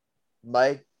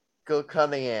 Michael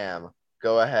Cunningham.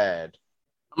 Go ahead.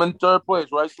 I'm in third place,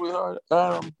 right, sweetheart?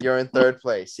 You're in third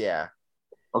place, yeah.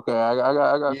 Okay, I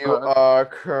got. You are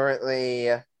currently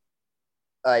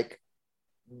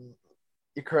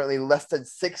you're currently less than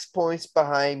 6 points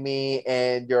behind me,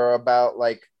 and you're about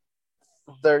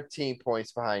 13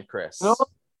 points behind Chris. You know,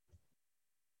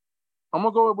 I'm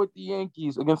gonna go with the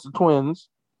Yankees against the Twins.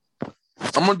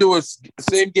 I'm gonna do a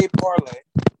same game parlay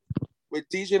with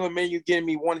DJ LeMahieu getting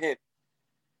me one hit.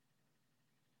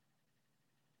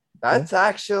 That's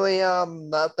actually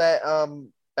not that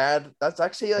bad. That's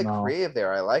actually creative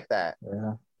there. I like that.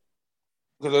 Yeah.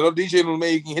 Because I know DJ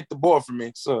LeMahieu can hit the ball for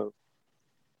me. So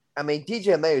I mean,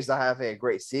 DJ LeMahieu's not having a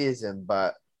great season,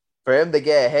 but for him to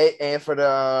get a hit and for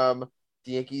the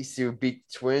Yankees to beat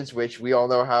the Twins, which we all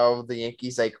know how the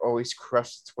Yankees always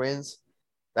crush the Twins,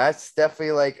 that's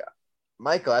definitely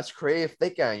Michael, that's creative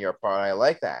thinking on your part. I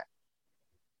like that.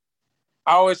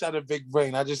 I always had a big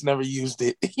brain. I just never used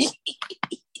it.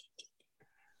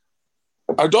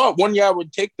 I thought one year I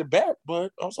would take the bet,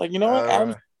 but I was like, you know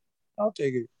what? I'll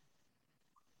take it.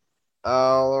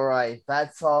 All right.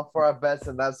 That's all for our bets,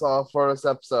 and that's all for this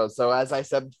episode. So as I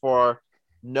said before,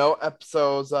 no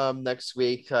episodes next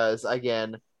week because,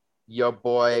 again, your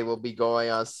boy will be going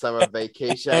on summer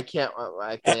vacation.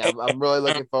 I'm really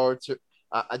looking forward to.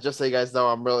 Just so you guys know,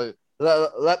 I'm really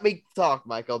let me talk,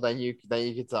 Michael. Then you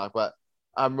can talk. But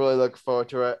I'm really looking forward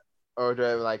to it. Or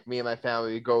like me and my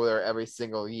family, we go there every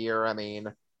single year. I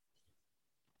mean,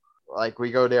 like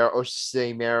we go there, Ocean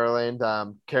City, Maryland,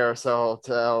 Carousel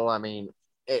Hotel. I mean,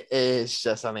 it is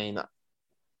just.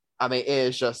 It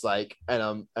is just like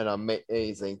an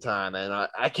amazing time, and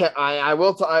I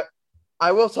will talk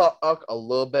a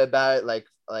little bit about it, like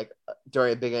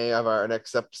during the beginning of our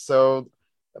next episode.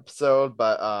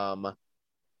 But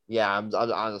yeah, I'm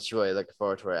just really looking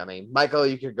forward to it. I mean, Michael,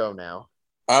 you could go now.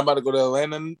 I'm about to go to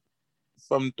Atlanta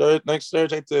from next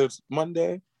Thursday to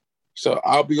Monday, so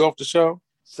I'll be off the show.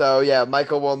 So yeah,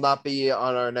 Michael will not be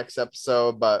on our next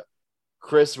episode, but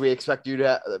Chris, we expect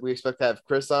to have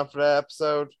Chris on for that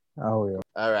episode. Oh yeah.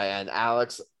 All right, and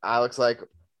Alex, like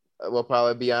will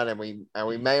probably be on, and we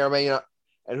may or may not,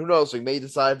 and who knows, we may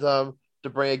decide to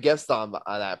bring a guest on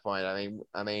at that point.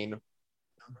 I mean,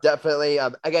 definitely.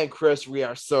 Again, Chris, we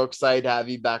are so excited to have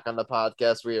you back on the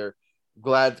podcast. We are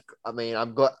glad.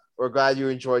 We're glad you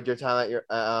enjoyed your time at your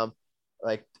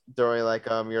during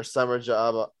your summer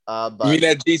job. But you mean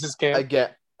at Jesus camp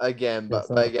again, but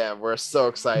again, we're so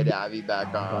excited to have you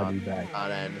back on.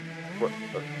 And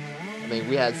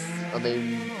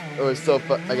it was so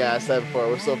fun. Again, I said before,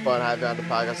 it was so fun having you on the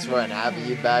podcast and having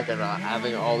you back and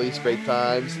having all these great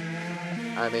times.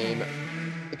 I mean,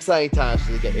 exciting times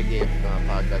to get your game on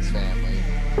podcast family.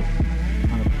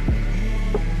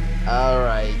 All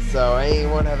right. So,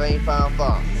 anyone have any final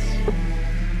thoughts?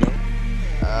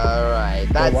 All right.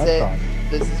 That's it.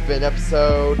 This has been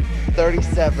episode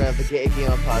 37 of the Get Game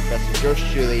On podcast with yours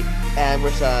truly, Adam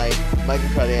Rasai, Michael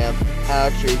Cunningham,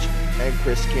 Alex Reach, and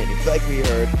Chris Kennedy. Like we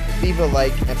heard, leave a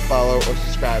like and follow or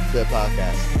subscribe to the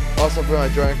podcast. Also, if you want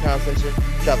to join the conversation,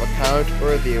 drop a comment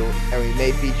or review, and we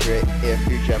may feature it in a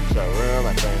future episode. Remember,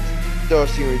 my friends, don't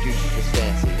assume your juice is just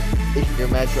fancy. If you're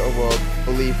imagine a world,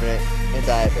 believe in it, and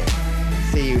dive in.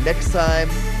 See you next time,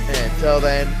 and until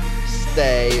then,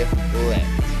 stay lit.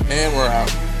 And we're out.